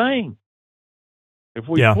darn thing if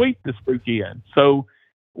we sweep this weekend. So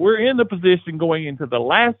we're in the position going into the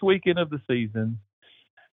last weekend of the season.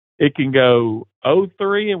 It can go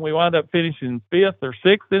 0-3 and we wind up finishing 5th or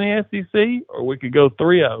 6th in the SEC, or we could go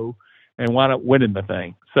 3-0 and wind up winning the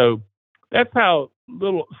thing. So that's how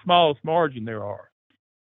smallest margin there are.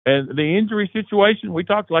 And the injury situation, we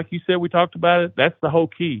talked about it. That's the whole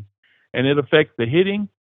key. And it affects the hitting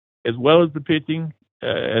as well as the pitching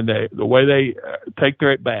and the way they take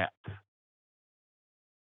their at-bats.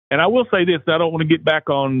 And I will say this, I don't want to get back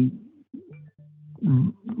on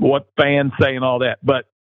what fans say and all that, but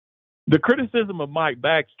the criticism of Mike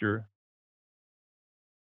Baxter,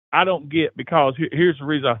 I don't get, because here's the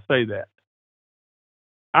reason I say that.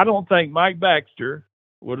 I don't think Mike Baxter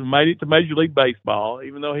would have made it to Major League Baseball,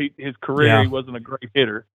 even though his career he wasn't a great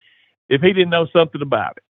hitter, if he didn't know something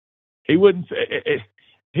about it. He wouldn't.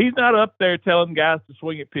 He's not up there telling guys to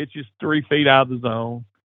swing at pitches 3 feet out of the zone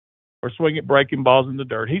or swing at breaking balls in the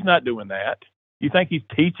dirt. He's not doing that. You think he's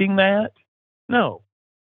teaching that? No.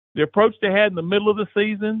 The approach they had in the middle of the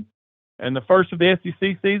season and the first of the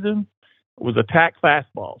SEC season was attack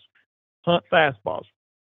fastballs, hunt fastballs.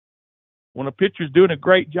 When a pitcher's doing a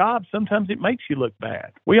great job, sometimes it makes you look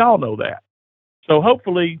bad. We all know that. So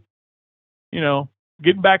hopefully,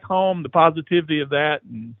 getting back home, the positivity of that,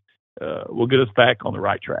 and will get us back on the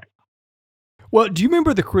right track. Well, do you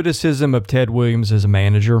remember the criticism of Ted Williams as a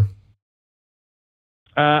manager?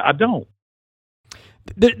 I don't.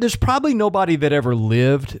 There's probably nobody that ever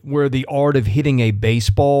lived where the art of hitting a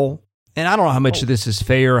baseball, and I don't know how much of this is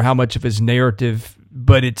fair, how much of his narrative,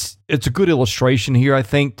 but it's a good illustration here, I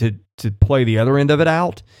think, to play the other end of it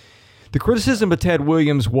out. The criticism of Ted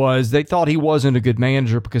Williams was they thought he wasn't a good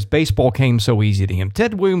manager because baseball came so easy to him.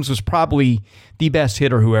 Ted Williams was probably the best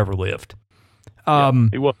hitter who ever lived.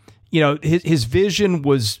 He was. His vision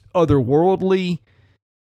was otherworldly.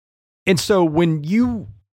 And so when you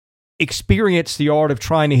experience the art of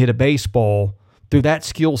trying to hit a baseball through that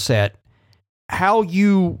skill set, how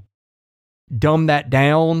you dumb that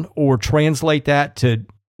down or translate that to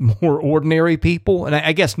more ordinary people. And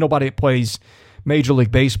I guess nobody that plays Major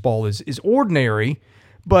League Baseball is ordinary,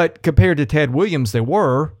 but compared to Ted Williams, they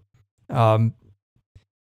were.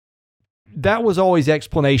 That was always the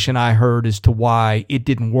explanation I heard as to why it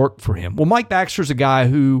didn't work for him. Well, Mike Baxter's a guy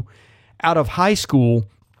who, out of high school,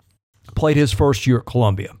 played his first year at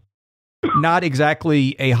Columbia. Not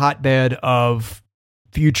exactly a hotbed of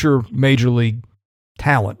future Major League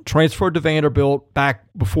talent. Transferred to Vanderbilt back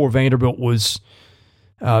before Vanderbilt was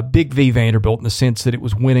Big V Vanderbilt, in the sense that it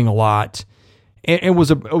was winning a lot, and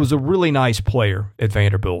was a really nice player at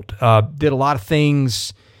Vanderbilt. Did a lot of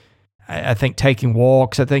things. I think taking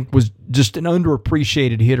walks, I think was just an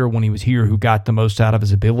underappreciated hitter when he was here who got the most out of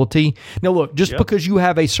his ability. Now, look, just because you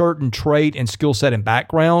have a certain trait and skill set and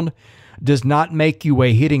background does not make you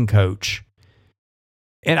a hitting coach.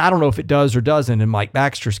 And I don't know if it does or doesn't in Mike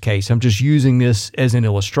Baxter's case. I'm just using this as an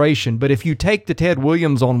illustration. But if you take the Ted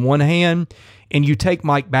Williams on one hand and you take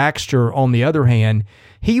Mike Baxter on the other hand,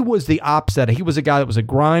 he was the opposite. He was a guy that was a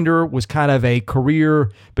grinder, was kind of a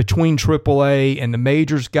career between AAA and the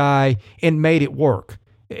majors guy, and made it work.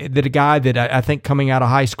 That a guy that I think coming out of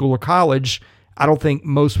high school or college, I don't think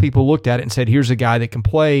most people looked at it and said, here's a guy that can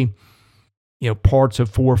play, parts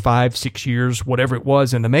of 4, 5, 6 years, whatever it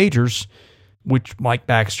was in the majors, which Mike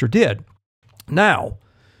Baxter did. Now,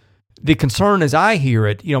 the concern as I hear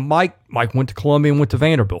it, Mike went to Columbia and went to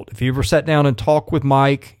Vanderbilt. If you ever sat down and talked with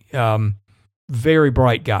Mike, very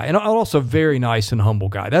bright guy, and also very nice and humble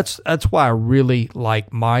guy. That's why I really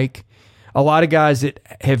like Mike. A lot of guys that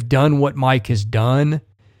have done what Mike has done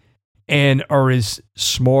and are as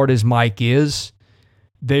smart as Mike is,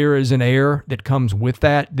 there is an air that comes with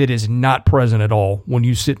that is not present at all when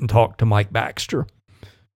you sit and talk to Mike Baxter,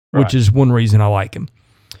 which is one reason I like him.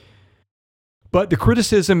 But the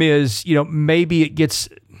criticism is, maybe it gets,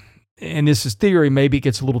 and this is theory, maybe it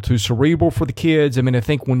gets a little too cerebral for the kids. I mean, I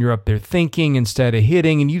think when you're up there thinking instead of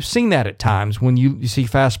hitting, and you've seen that at times when you see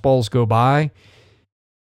fastballs go by,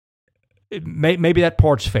 maybe that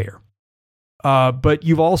part's fair. But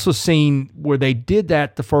you've also seen where they did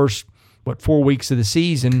that the first, 4 weeks of the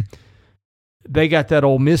season, they got that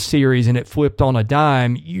Ole Miss series and it flipped on a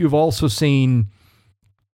dime. You've also seen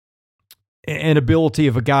an ability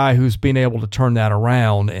of a guy who's been able to turn that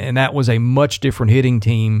around, and that was a much different hitting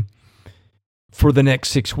team for the next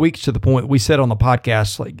 6 weeks, to the point we said on the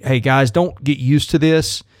podcast, like, hey, guys, don't get used to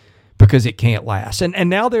this because it can't last. And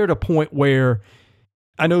now they're at a point where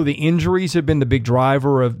I know the injuries have been the big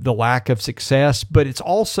driver of the lack of success, but it's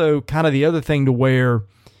also kind of the other thing to where,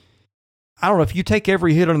 I don't know, if you take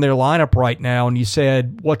every hitter in their lineup right now and you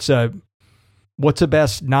said, what's a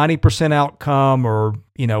best 90% outcome or,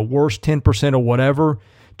 worst 10% or whatever,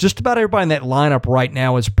 just about everybody in that lineup right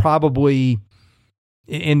now is probably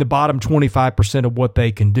in the bottom 25% of what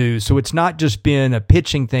they can do. So it's not just been a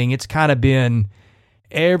pitching thing. It's kind of been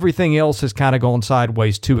everything else has kind of gone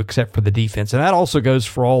sideways too, except for the defense. And that also goes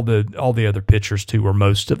for all the other pitchers too, or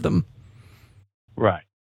most of them. Right.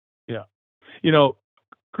 Yeah.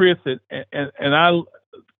 Chris and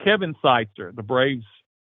Kevin Seitzer, the Braves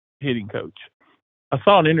hitting coach, I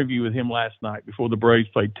saw an interview with him last night before the Braves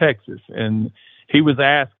played Texas, and he was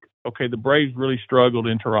asked, okay, the Braves really struggled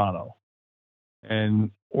in Toronto, and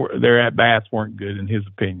their at-bats weren't good in his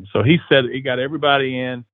opinion. So he said, he got everybody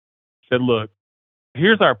in, said, look,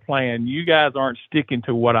 here's our plan. You guys aren't sticking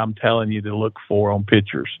to what I'm telling you to look for on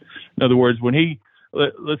pitchers. In other words, when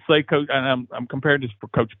let's say, Coach, and I'm comparing this for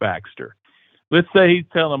Coach Baxter. Let's say he's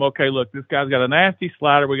telling them, okay, look, this guy's got a nasty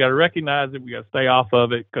slider. We got to recognize it. We got to stay off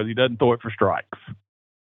of it because he doesn't throw it for strikes.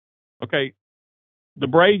 Okay, the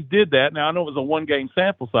Braves did that. Now, I know it was a one-game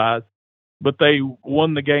sample size, but they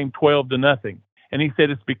won the game 12-0. And he said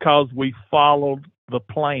it's because we followed the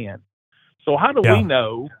plan. So how do we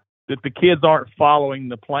know that the kids aren't following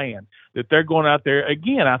the plan, that they're going out there,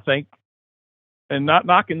 again, I think, and not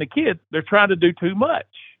knocking the kids, they're trying to do too much.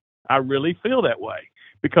 I really feel that way.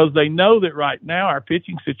 Because they know that right now our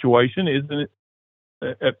pitching situation isn't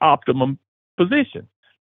at optimum position.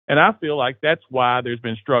 And I feel like that's why there's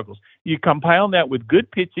been struggles. You compound that with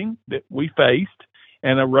good pitching that we faced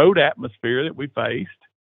and a road atmosphere that we faced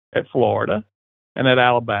at Florida and at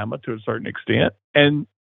Alabama to a certain extent. And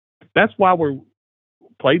that's why we're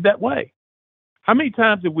played that way. How many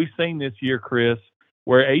times have we seen this year, Chris,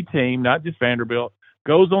 where a team, not just Vanderbilt,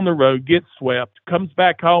 goes on the road, gets swept, comes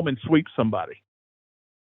back home and sweeps somebody?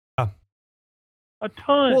 A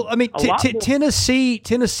ton. Well, I mean,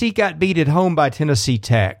 Tennessee got beat at home by Tennessee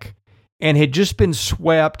Tech and had just been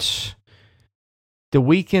swept the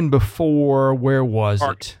weekend before. Where was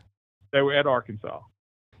it? They were at Arkansas.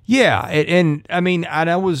 Yeah, and I mean,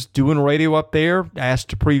 I was doing radio up there, asked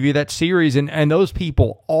to preview that series, and those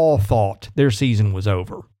people all thought their season was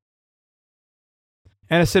over.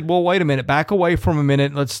 And I said, well, wait a minute, back away from a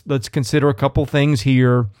minute. Let's consider a couple things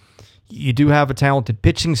here. You do have a talented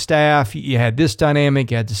pitching staff. You had this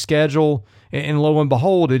dynamic, you had the schedule, and lo and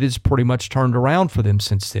behold, it has pretty much turned around for them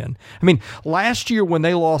since then. I mean, last year when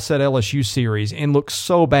they lost that LSU series and looked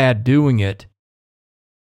so bad doing it,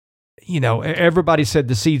 you know, everybody said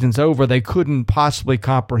the season's over. They couldn't possibly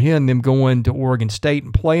comprehend them going to Oregon State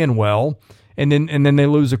and playing well, and then they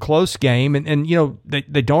lose a close game, and you know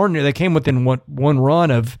they came within one run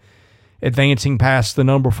of advancing past the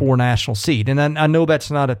number 4 national seed, and I know that's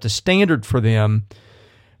not up to standard for them,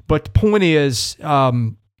 but the point is,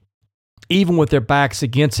 even with their backs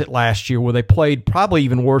against it last year, where they played probably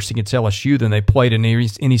even worse against LSU than they played in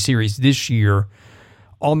any series this year.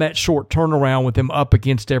 On that short turnaround with them up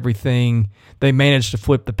against everything, they managed to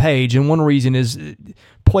flip the page. And one reason is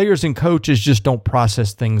players and coaches just don't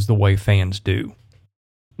process things the way fans do.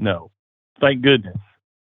 No, thank goodness.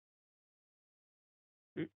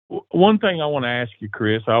 One thing I want to ask you,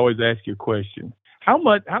 Chris, I always ask you a question. How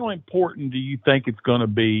important do you think it's going to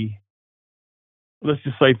be, let's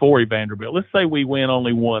just say for Vanderbilt, let's say we win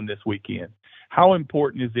only one this weekend. How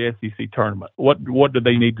important is the SEC tournament? What do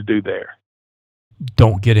they need to do there?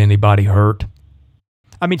 Don't get anybody hurt.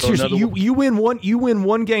 I mean, seriously, you win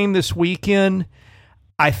one game this weekend,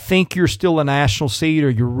 I think you're still a national seed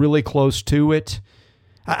or you're really close to it.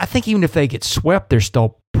 I think even if they get swept, they're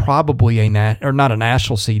still probably not a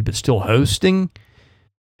national seed, but still hosting.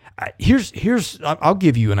 I'll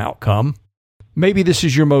give you an outcome. Maybe this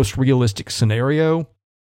is your most realistic scenario.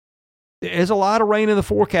 There's a lot of rain in the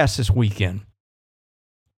forecast this weekend.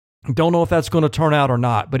 Don't know if that's going to turn out or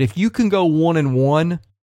not, but if you can go 1-1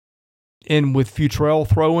 and with Futrell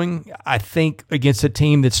throwing, I think against a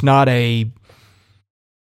team that's not this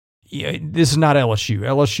is not LSU.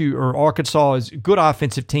 LSU or Arkansas is a good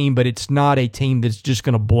offensive team, but it's not a team that's just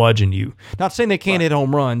going to bludgeon you. Not saying they can't hit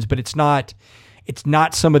home runs, but it's not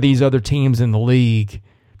some of these other teams in the league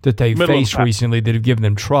that they've faced recently that have given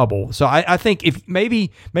them trouble. So I think if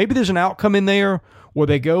maybe there's an outcome in there where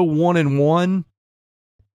they go 1-1.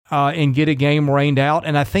 And get a game rained out,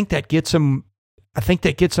 and I think that gets them. I think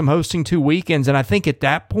that gets them hosting 2 weekends, and I think at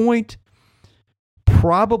that point,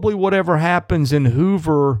 probably whatever happens in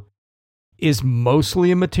Hoover is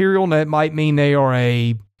mostly immaterial. And that might mean they are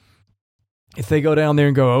if they go down there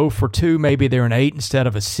and go 0 for 2, maybe they're an 8 instead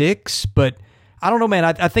of a 6. But I don't know, man.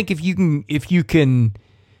 I think if you can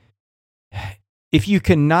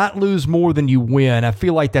not lose more than you win, I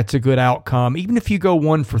feel like that's a good outcome. Even if you go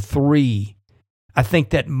 1 for 3. I think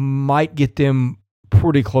that might get them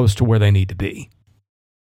pretty close to where they need to be.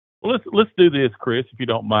 Well, let's do this, Chris, if you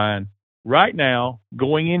don't mind. Right now,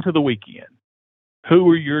 going into the weekend, who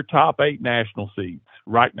are your top 8 national seeds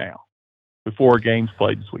right now before a game's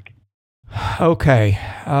played this weekend? Okay.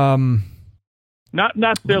 Not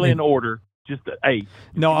necessarily in order, just 8.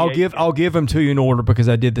 No, I'll give them to you in order because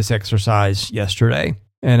I did this exercise yesterday,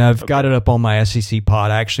 and I've got it up on my SEC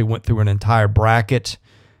pod. I actually went through an entire bracket.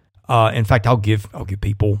 In fact, I'll give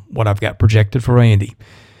people what I've got projected for Andy.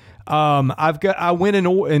 I went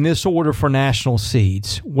in this order for national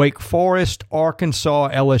seeds: Wake Forest,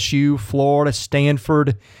 Arkansas, LSU, Florida,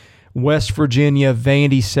 Stanford, West Virginia,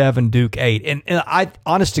 Vandy 7, Duke 8. And I,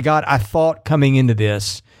 honest to God, I thought coming into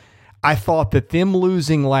this, I thought that them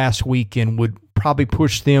losing last weekend would probably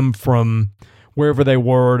push them from wherever they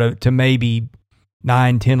were to maybe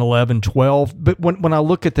 9, 10, 11, 12. But when I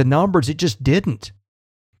look at the numbers, it just didn't.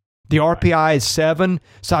 The RPI is 7,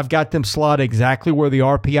 so I've got them slotted exactly where the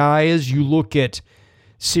RPI is. You look at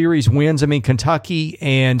series wins. I mean, Kentucky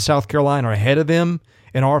and South Carolina are ahead of them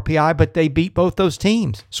in RPI, but they beat both those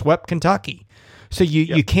teams, swept Kentucky. So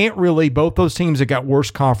you can't really, both those teams have got worse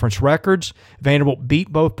conference records. Vanderbilt beat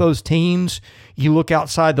both those teams. You look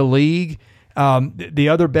outside the league, the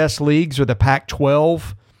other best leagues are the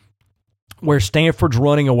Pac-12, where Stanford's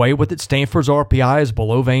running away with it. Stanford's RPI is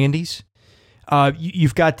below Vandy's.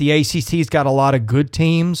 You've got the ACC's got a lot of good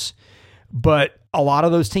teams, but a lot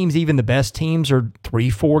of those teams, even the best teams, are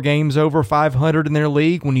 3-4 games over 500 in their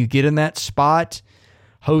league. When you get in that spot,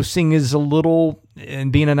 hosting is a little,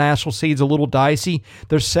 and being a national seed is a little dicey.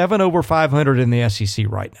 There's 7 over 500 in the SEC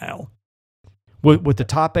right now. With the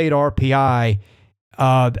top 8 RPI,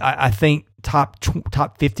 I think top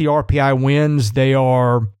 50 RPI wins, they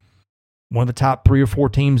are one of the top 3 or 4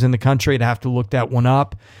 teams in the country. I'd have to look that one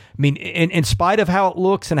up. I mean, in spite of how it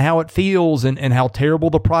looks and how it feels and how terrible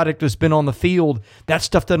the product has been on the field, that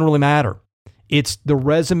stuff doesn't really matter. It's the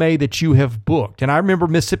resume that you have booked. And I remember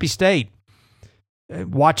Mississippi State.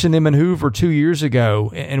 watching them in Hoover 2 years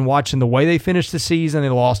ago and watching the way they finished the season. They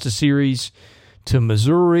lost a series to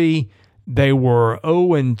Missouri. They were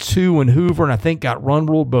 0-2 in Hoover, and I think got run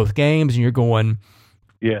ruled both games. And you're going,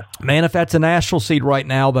 yeah, man, if that's a national seed right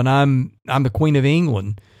now, then I'm the Queen of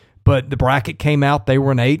England. But the bracket came out; they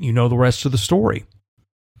were an 8. And you know the rest of the story.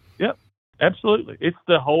 Yep, absolutely. It's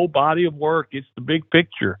the whole body of work. It's the big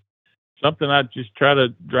picture. Something I just try to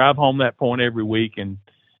drive home that point every week, and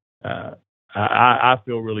I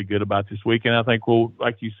feel really good about this weekend. I think we'll,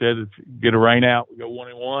 like you said, if we get a rain out, we go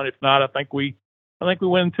 1-1. If not, I think we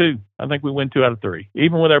win 2. I think we win 2 out of 3,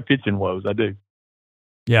 even with our pitching woes. I do.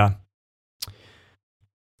 Yeah.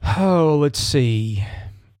 Oh, let's see.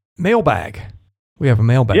 Mailbag. We have a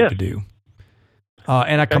mailbag to do.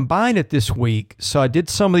 And I combined it this week. So I did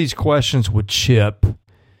some of these questions with Chip,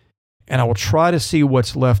 and I will try to see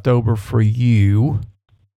what's left over for you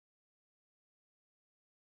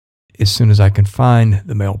as soon as I can find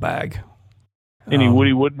the mailbag. Any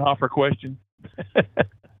Woody Woodenhofer questions?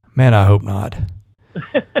 Man, I hope not.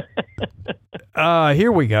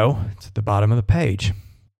 Here we go. It's at the bottom of the page.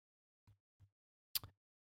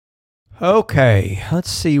 Okay,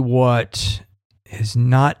 let's see what has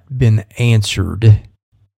not been answered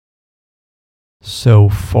so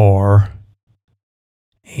far.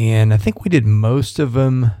 And I think we did most of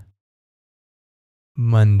them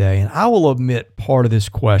Monday. And I will omit part of this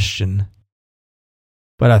question,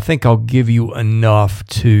 but I think I'll give you enough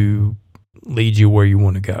to lead you where you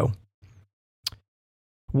want to go.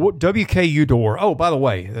 WKU Door. Oh, by the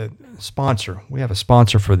way, the sponsor. We have a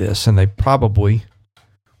sponsor for this, and they probably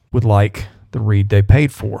would like the read they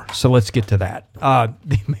paid for. So let's get to that.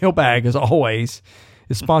 The mailbag, as always,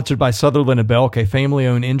 is sponsored by Sutherland & Belk, a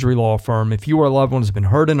family-owned injury law firm. If you or a loved one has been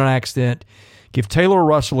hurt in an accident, give Taylor or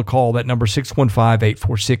Russell a call. That number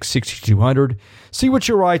 615-846-6200. See what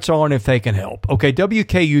your rights are and if they can help. Okay,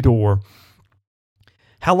 WKU Door.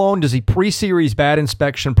 How long does a pre-series bat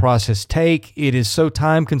inspection process take? It is so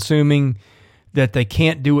time-consuming that they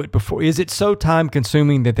can't do it before. Is it so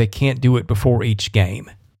time-consuming that they can't do it before each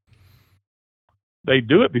game? They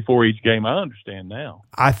do it before each game. I understand now.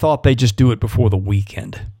 I thought they just do it before the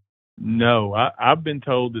weekend. No, I've been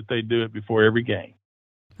told that they do it before every game.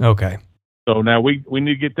 Okay. So now we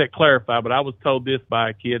need to get that clarified, but I was told this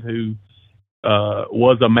by a kid who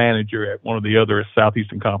was a manager at one of the other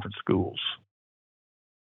Southeastern Conference schools.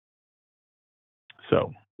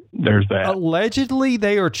 So there's that. Allegedly,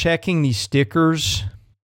 they are checking these stickers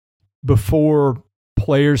before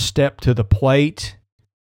players step to the plate.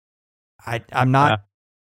 I'm not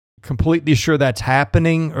completely sure that's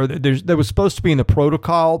happening, or there was supposed to be in the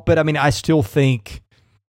protocol, but I mean, I still think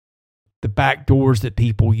the back doors that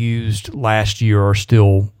people used last year are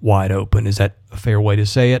still wide open. Is that a fair way to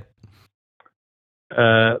say it?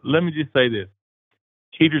 Let me just say this: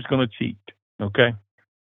 cheater's going to cheat. Okay.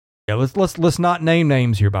 Yeah. Let's not name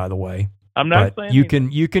names here. By the way, I'm not saying you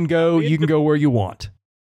can go where you want.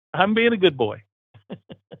 I'm being a good boy.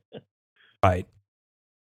 Right.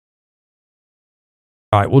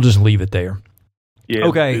 All right, we'll just leave it there. Yeah.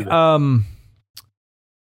 Okay.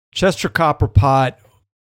 Chester Copperpot.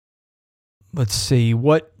 Let's see.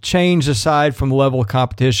 What changed aside from the level of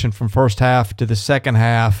competition from first half to the second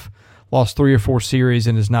half? Lost 3 or 4 series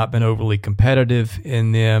and has not been overly competitive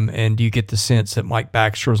in them. And do you get the sense that Mike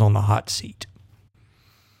Baxter is on the hot seat?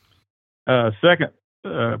 Second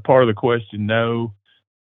part of the question, no.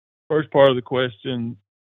 First part of the question,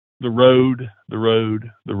 the road.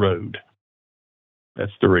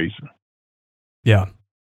 That's the reason. Yeah.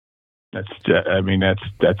 That's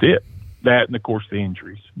it. That, and of course the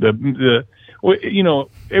injuries.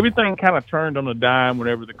 Everything kind of turned on a dime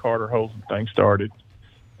whenever the Carter Holson thing started,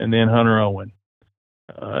 and then Hunter Owen,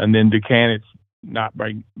 and then Ducannon's not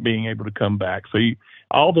being able to come back. So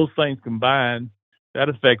all those things combined, that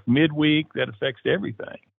affects midweek. That affects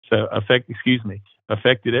everything.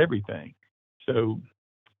 Affected everything. So,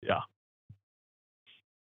 yeah.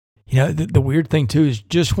 You know, the weird thing, too, is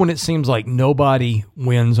just when it seems like nobody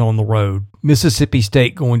wins on the road, Mississippi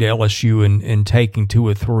State going to LSU and taking 2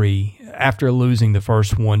 or 3 after losing the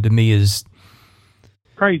first one, to me, is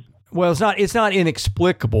crazy. Well, it's not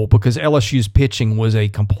inexplicable because LSU's pitching was a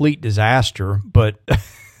complete disaster, but,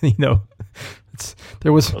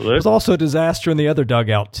 there was also a disaster in the other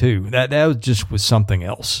dugout, too. That was something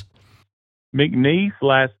else. McNeese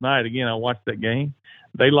last night, again, I watched that game.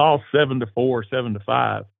 They lost 7-4,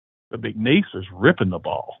 7-5. But McNeese was ripping the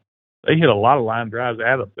ball. They hit a lot of line drives.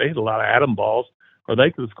 They hit a lot of Adam balls, or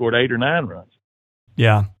they could have scored 8 or 9 runs.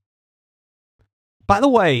 Yeah. By the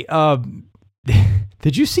way,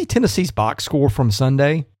 did you see Tennessee's box score from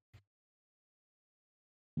Sunday?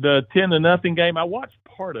 the 10-0 game, I watched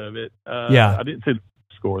part of it. Yeah. I didn't see the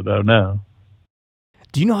score, though, no.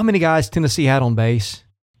 Do you know how many guys Tennessee had on base?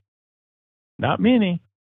 Not many.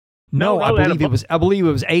 No, I believe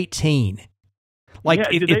it was 18. Like, Yeah,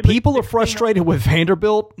 if people are frustrated with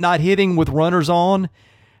Vanderbilt not hitting with runners on,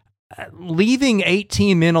 leaving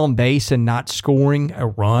 18 men on base and not scoring a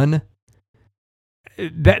run,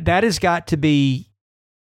 that has got to be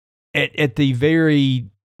at the very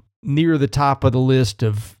near the top of the list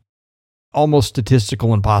of almost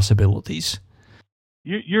statistical impossibilities.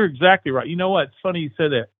 You're exactly right. You know what? It's funny you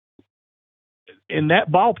said that. In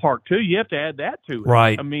that ballpark, too, you have to add that to it.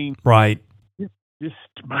 Right. I mean, right. Just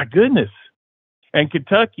my goodness. And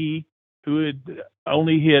Kentucky, who had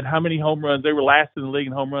only hit how many home runs? They were last in the league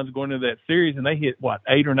in home runs going into that series, and they hit,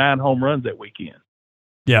 8 or 9 home runs that weekend.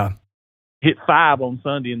 Yeah. Hit 5 on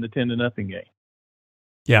Sunday in the 10-0 game.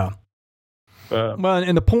 Yeah. Well,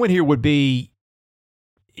 and the point here would be,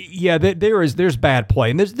 yeah, there's bad play,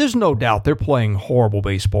 and there's no doubt they're playing horrible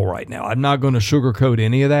baseball right now. I'm not going to sugarcoat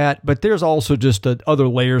any of that, but there's also just other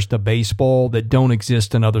layers to baseball that don't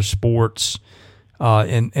exist in other sports,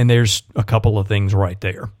 and there's a couple of things right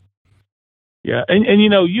there. Yeah, and you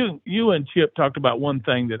know, you and Chip talked about one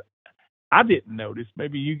thing that I didn't notice.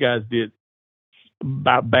 Maybe you guys did,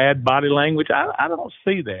 about bad body language. I don't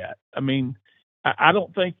see that. I mean, I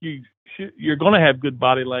don't think you're going to have good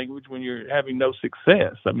body language when you're having no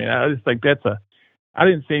success. I mean, I just think I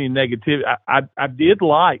didn't see any negativity. I did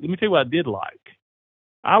like, let me tell you what I did like.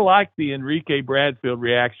 I liked the Enrique Bradfield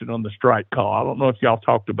reaction on the strike call. I don't know if y'all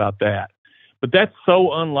talked about that, but that's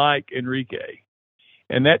so unlike Enrique.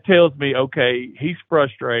 And that tells me, okay, he's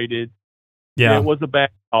frustrated. Yeah. It was a bad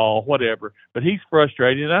call, whatever, but he's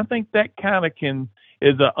frustrated. And I think that kind of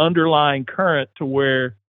is an underlying current to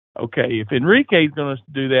where, okay, if Enrique's going to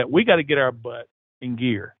do that, we got to get our butt in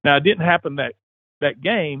gear. Now, it didn't happen that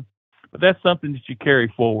game, but that's something that you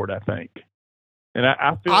carry forward, I think. And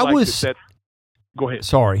I feel that's go ahead.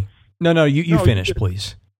 Sorry. No, you finish,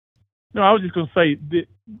 please. No, I was just going to say that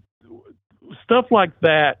stuff like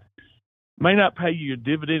that may not pay you your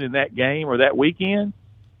dividend in that game or that weekend,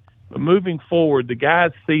 but moving forward, the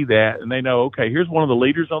guys see that and they know, okay, here's one of the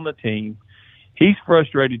leaders on the team. He's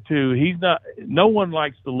frustrated too. No one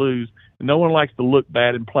likes to lose. And no one likes to look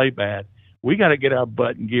bad and play bad. We got to get our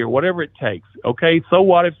butt in gear, whatever it takes. Okay, so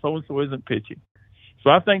what if so-and-so isn't pitching? So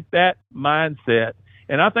I think that mindset,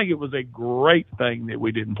 and I think it was a great thing that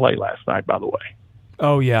we didn't play last night, by the way.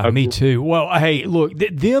 Oh, yeah, me too. Well, hey, look,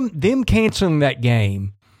 them canceling that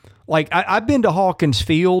game, like I've been to Hawkins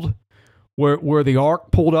Field where the arc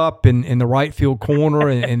pulled up in the right field corner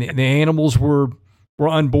and the animals were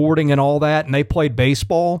unboarding and all that, and they played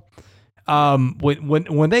baseball.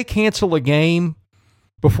 When they cancel a game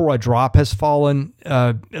before a drop has fallen,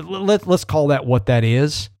 let's call that what that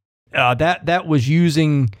is. That was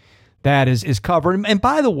using that as cover. And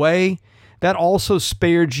by the way, that also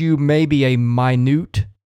spared you maybe a minute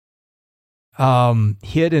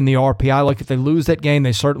hit in the RPI. Like if they lose that game,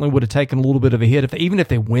 they certainly would have taken a little bit of a hit. Even if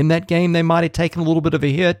they win that game, they might have taken a little bit of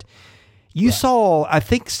a hit. You saw, I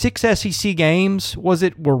think, 6 SEC games,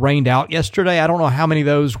 were rained out yesterday. I don't know how many of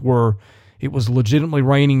those it was legitimately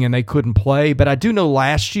raining and they couldn't play. But I do know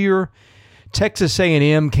last year, Texas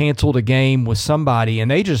A&M canceled a game with somebody, and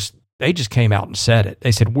they just came out and said it.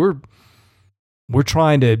 They said, we're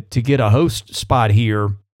trying to get a host spot here.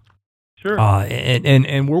 Sure.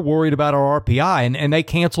 And we're worried about our RPI. And they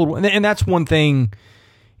canceled. And that's one thing,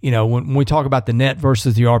 you know, when we talk about the net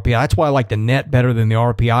versus the RPI, that's why I like the net better than the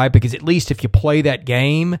RPI, because at least if you play that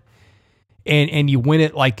game and you win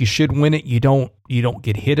it like you should win it, you don't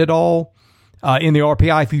get hit at all. In the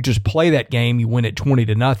RPI, if you just play that game, you win it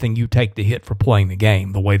 20-0, you take the hit for playing the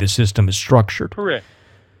game, the way the system is structured. Correct.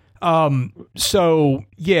 So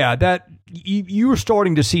yeah, that you were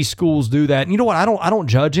starting to see schools do that. And you know what? I don't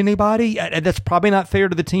judge anybody. That's probably not fair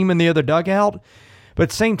to the team in the other dugout. But at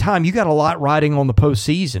the same time, you got a lot riding on the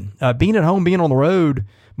postseason. Being at home, being on the road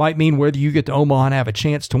might mean whether you get to Omaha and have a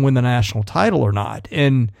chance to win the national title or not.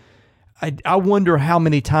 And I wonder how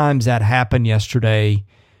many times that happened yesterday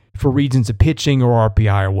for reasons of pitching or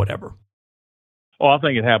RPI or whatever. Oh, I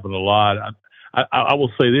think it happened a lot. I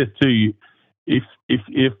will say this to you: if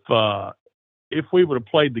we would have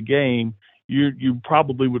played the game, you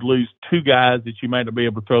probably would lose 2 guys that you might not be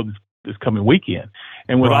able to throw this coming weekend.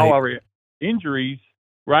 And with all our injuries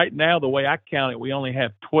right now, the way I count it, we only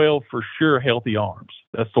have 12 for sure healthy arms.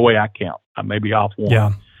 That's the way I count. I may be off one. Yeah.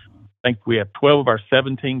 I think we have 12 of our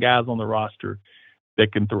 17 guys on the roster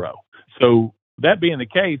that can throw. So that being the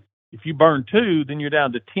case, if you burn 2, then you're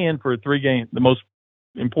down to 10 for a 3-game, the most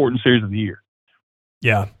important series of the year.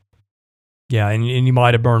 Yeah. Yeah, and you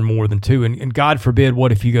might have burned more than 2. And God forbid,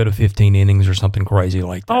 what if you go to 15 innings or something crazy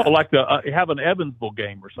like that? Oh, like have an Evansville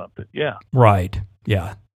game or something. Yeah. Right.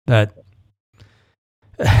 Yeah. That.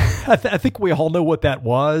 I think we all know what that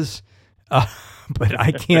was, but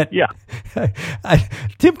I can't. Yeah.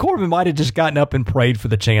 Tim Corbin might have just gotten up and prayed for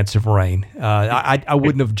the chance of rain. I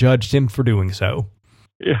wouldn't have judged him for doing so.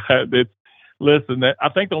 Yeah. Listen, I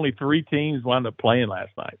think only 3 teams wound up playing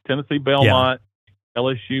last night. Tennessee, Belmont,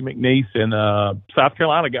 LSU, McNeese, and South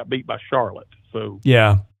Carolina got beat by Charlotte. So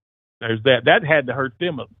yeah, there's that. That had to hurt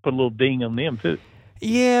them, put a little ding on them too.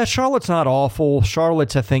 Yeah, Charlotte's not awful.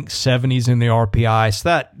 Charlotte's, I think, 70s in the RPI,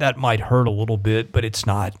 so that might hurt a little bit, but it's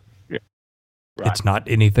not. Yeah. Right. It's not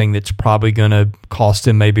anything that's probably going to cost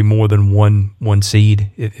them maybe more than one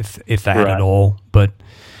seed, if that at all. But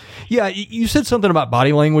yeah, you said something about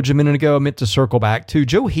body language a minute ago. I meant to circle back to.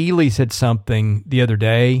 Joe Healy said something the other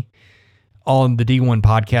day on the D1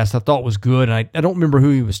 podcast I thought was good, and I don't remember who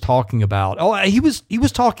he was talking about. Oh, he was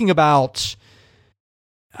talking about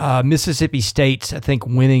Mississippi State's, I think,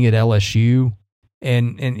 winning at LSU,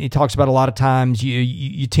 and he talks about a lot of times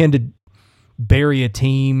you tend to bury a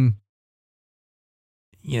team.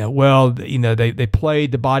 They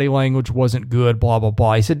played, the body language wasn't good, blah blah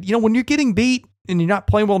blah. He said, when you're getting beat and you're not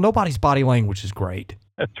playing well, nobody's body language is great.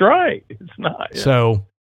 That's right. It's not. Yeah. So,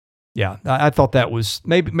 yeah, I thought that was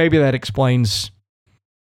maybe that explains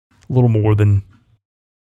a little more than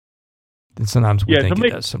sometimes we think it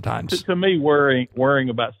does sometimes. To me, worrying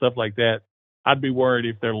about stuff like that, I'd be worried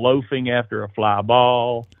if they're loafing after a fly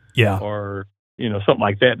ball, or something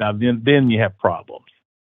like that. Now then you have problems.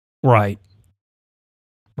 Right.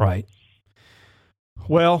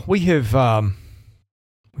 Well, we have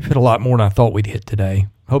we've hit a lot more than I thought we'd hit today.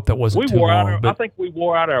 Hope that wasn't too long. I think we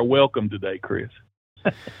wore out our welcome today, Chris.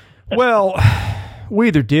 Well, we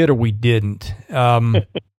either did or we didn't. I mean,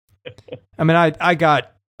 I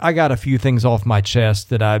got a few things off my chest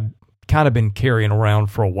that I've kind of been carrying around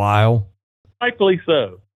for a while. Rightfully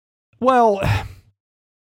so. Well,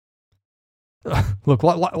 look,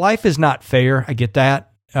 life is not fair. I get that.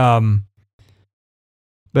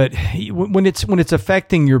 But when it's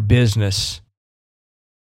affecting your business,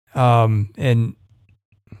 and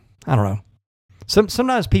I don't know,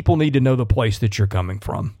 sometimes people need to know the place that you're coming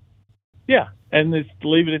from. Yeah, and let's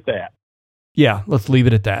leave it at that. Yeah, let's leave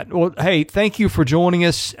it at that. Well, hey, thank you for joining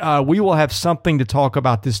us. We will have something to talk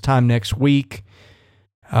about this time next week,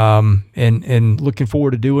 and looking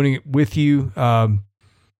forward to doing it with you.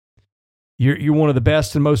 You're one of the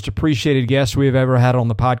best and most appreciated guests we have ever had on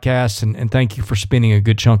the podcast, and thank you for spending a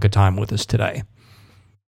good chunk of time with us today.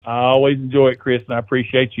 I always enjoy it, Chris, and I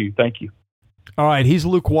appreciate you. Thank you. All right, he's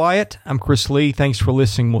Luke Wyatt. I'm Chris Lee. Thanks for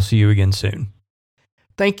listening. We'll see you again soon.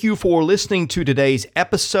 Thank you for listening to today's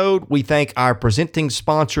episode. We thank our presenting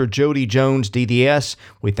sponsor, Jody Jones DDS.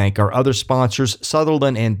 We thank our other sponsors,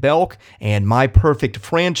 Sutherland and Belk and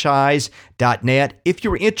MyPerfectFranchise.net. If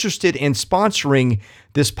you're interested in sponsoring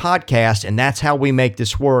this podcast, and that's how we make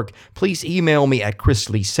this work, please email me at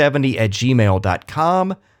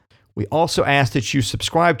chrislee70@gmail.com. We also ask that you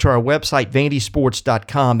subscribe to our website,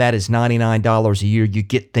 vandysports.com. That is $99 a year. You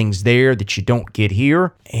get things there that you don't get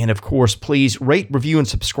here. And of course, please rate, review, and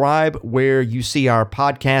subscribe where you see our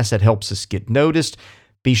podcast. That helps us get noticed.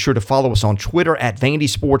 Be sure to follow us on Twitter at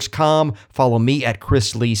vandysports.com. Follow me at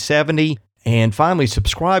chrislee70. And finally,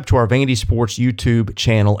 subscribe to our Vandy Sports YouTube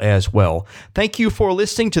channel as well. Thank you for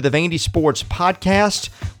listening to the Vandy Sports Podcast,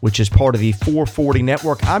 which is part of the 440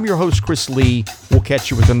 Network. I'm your host, Chris Lee. We'll catch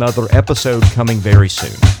you with another episode coming very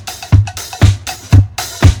soon.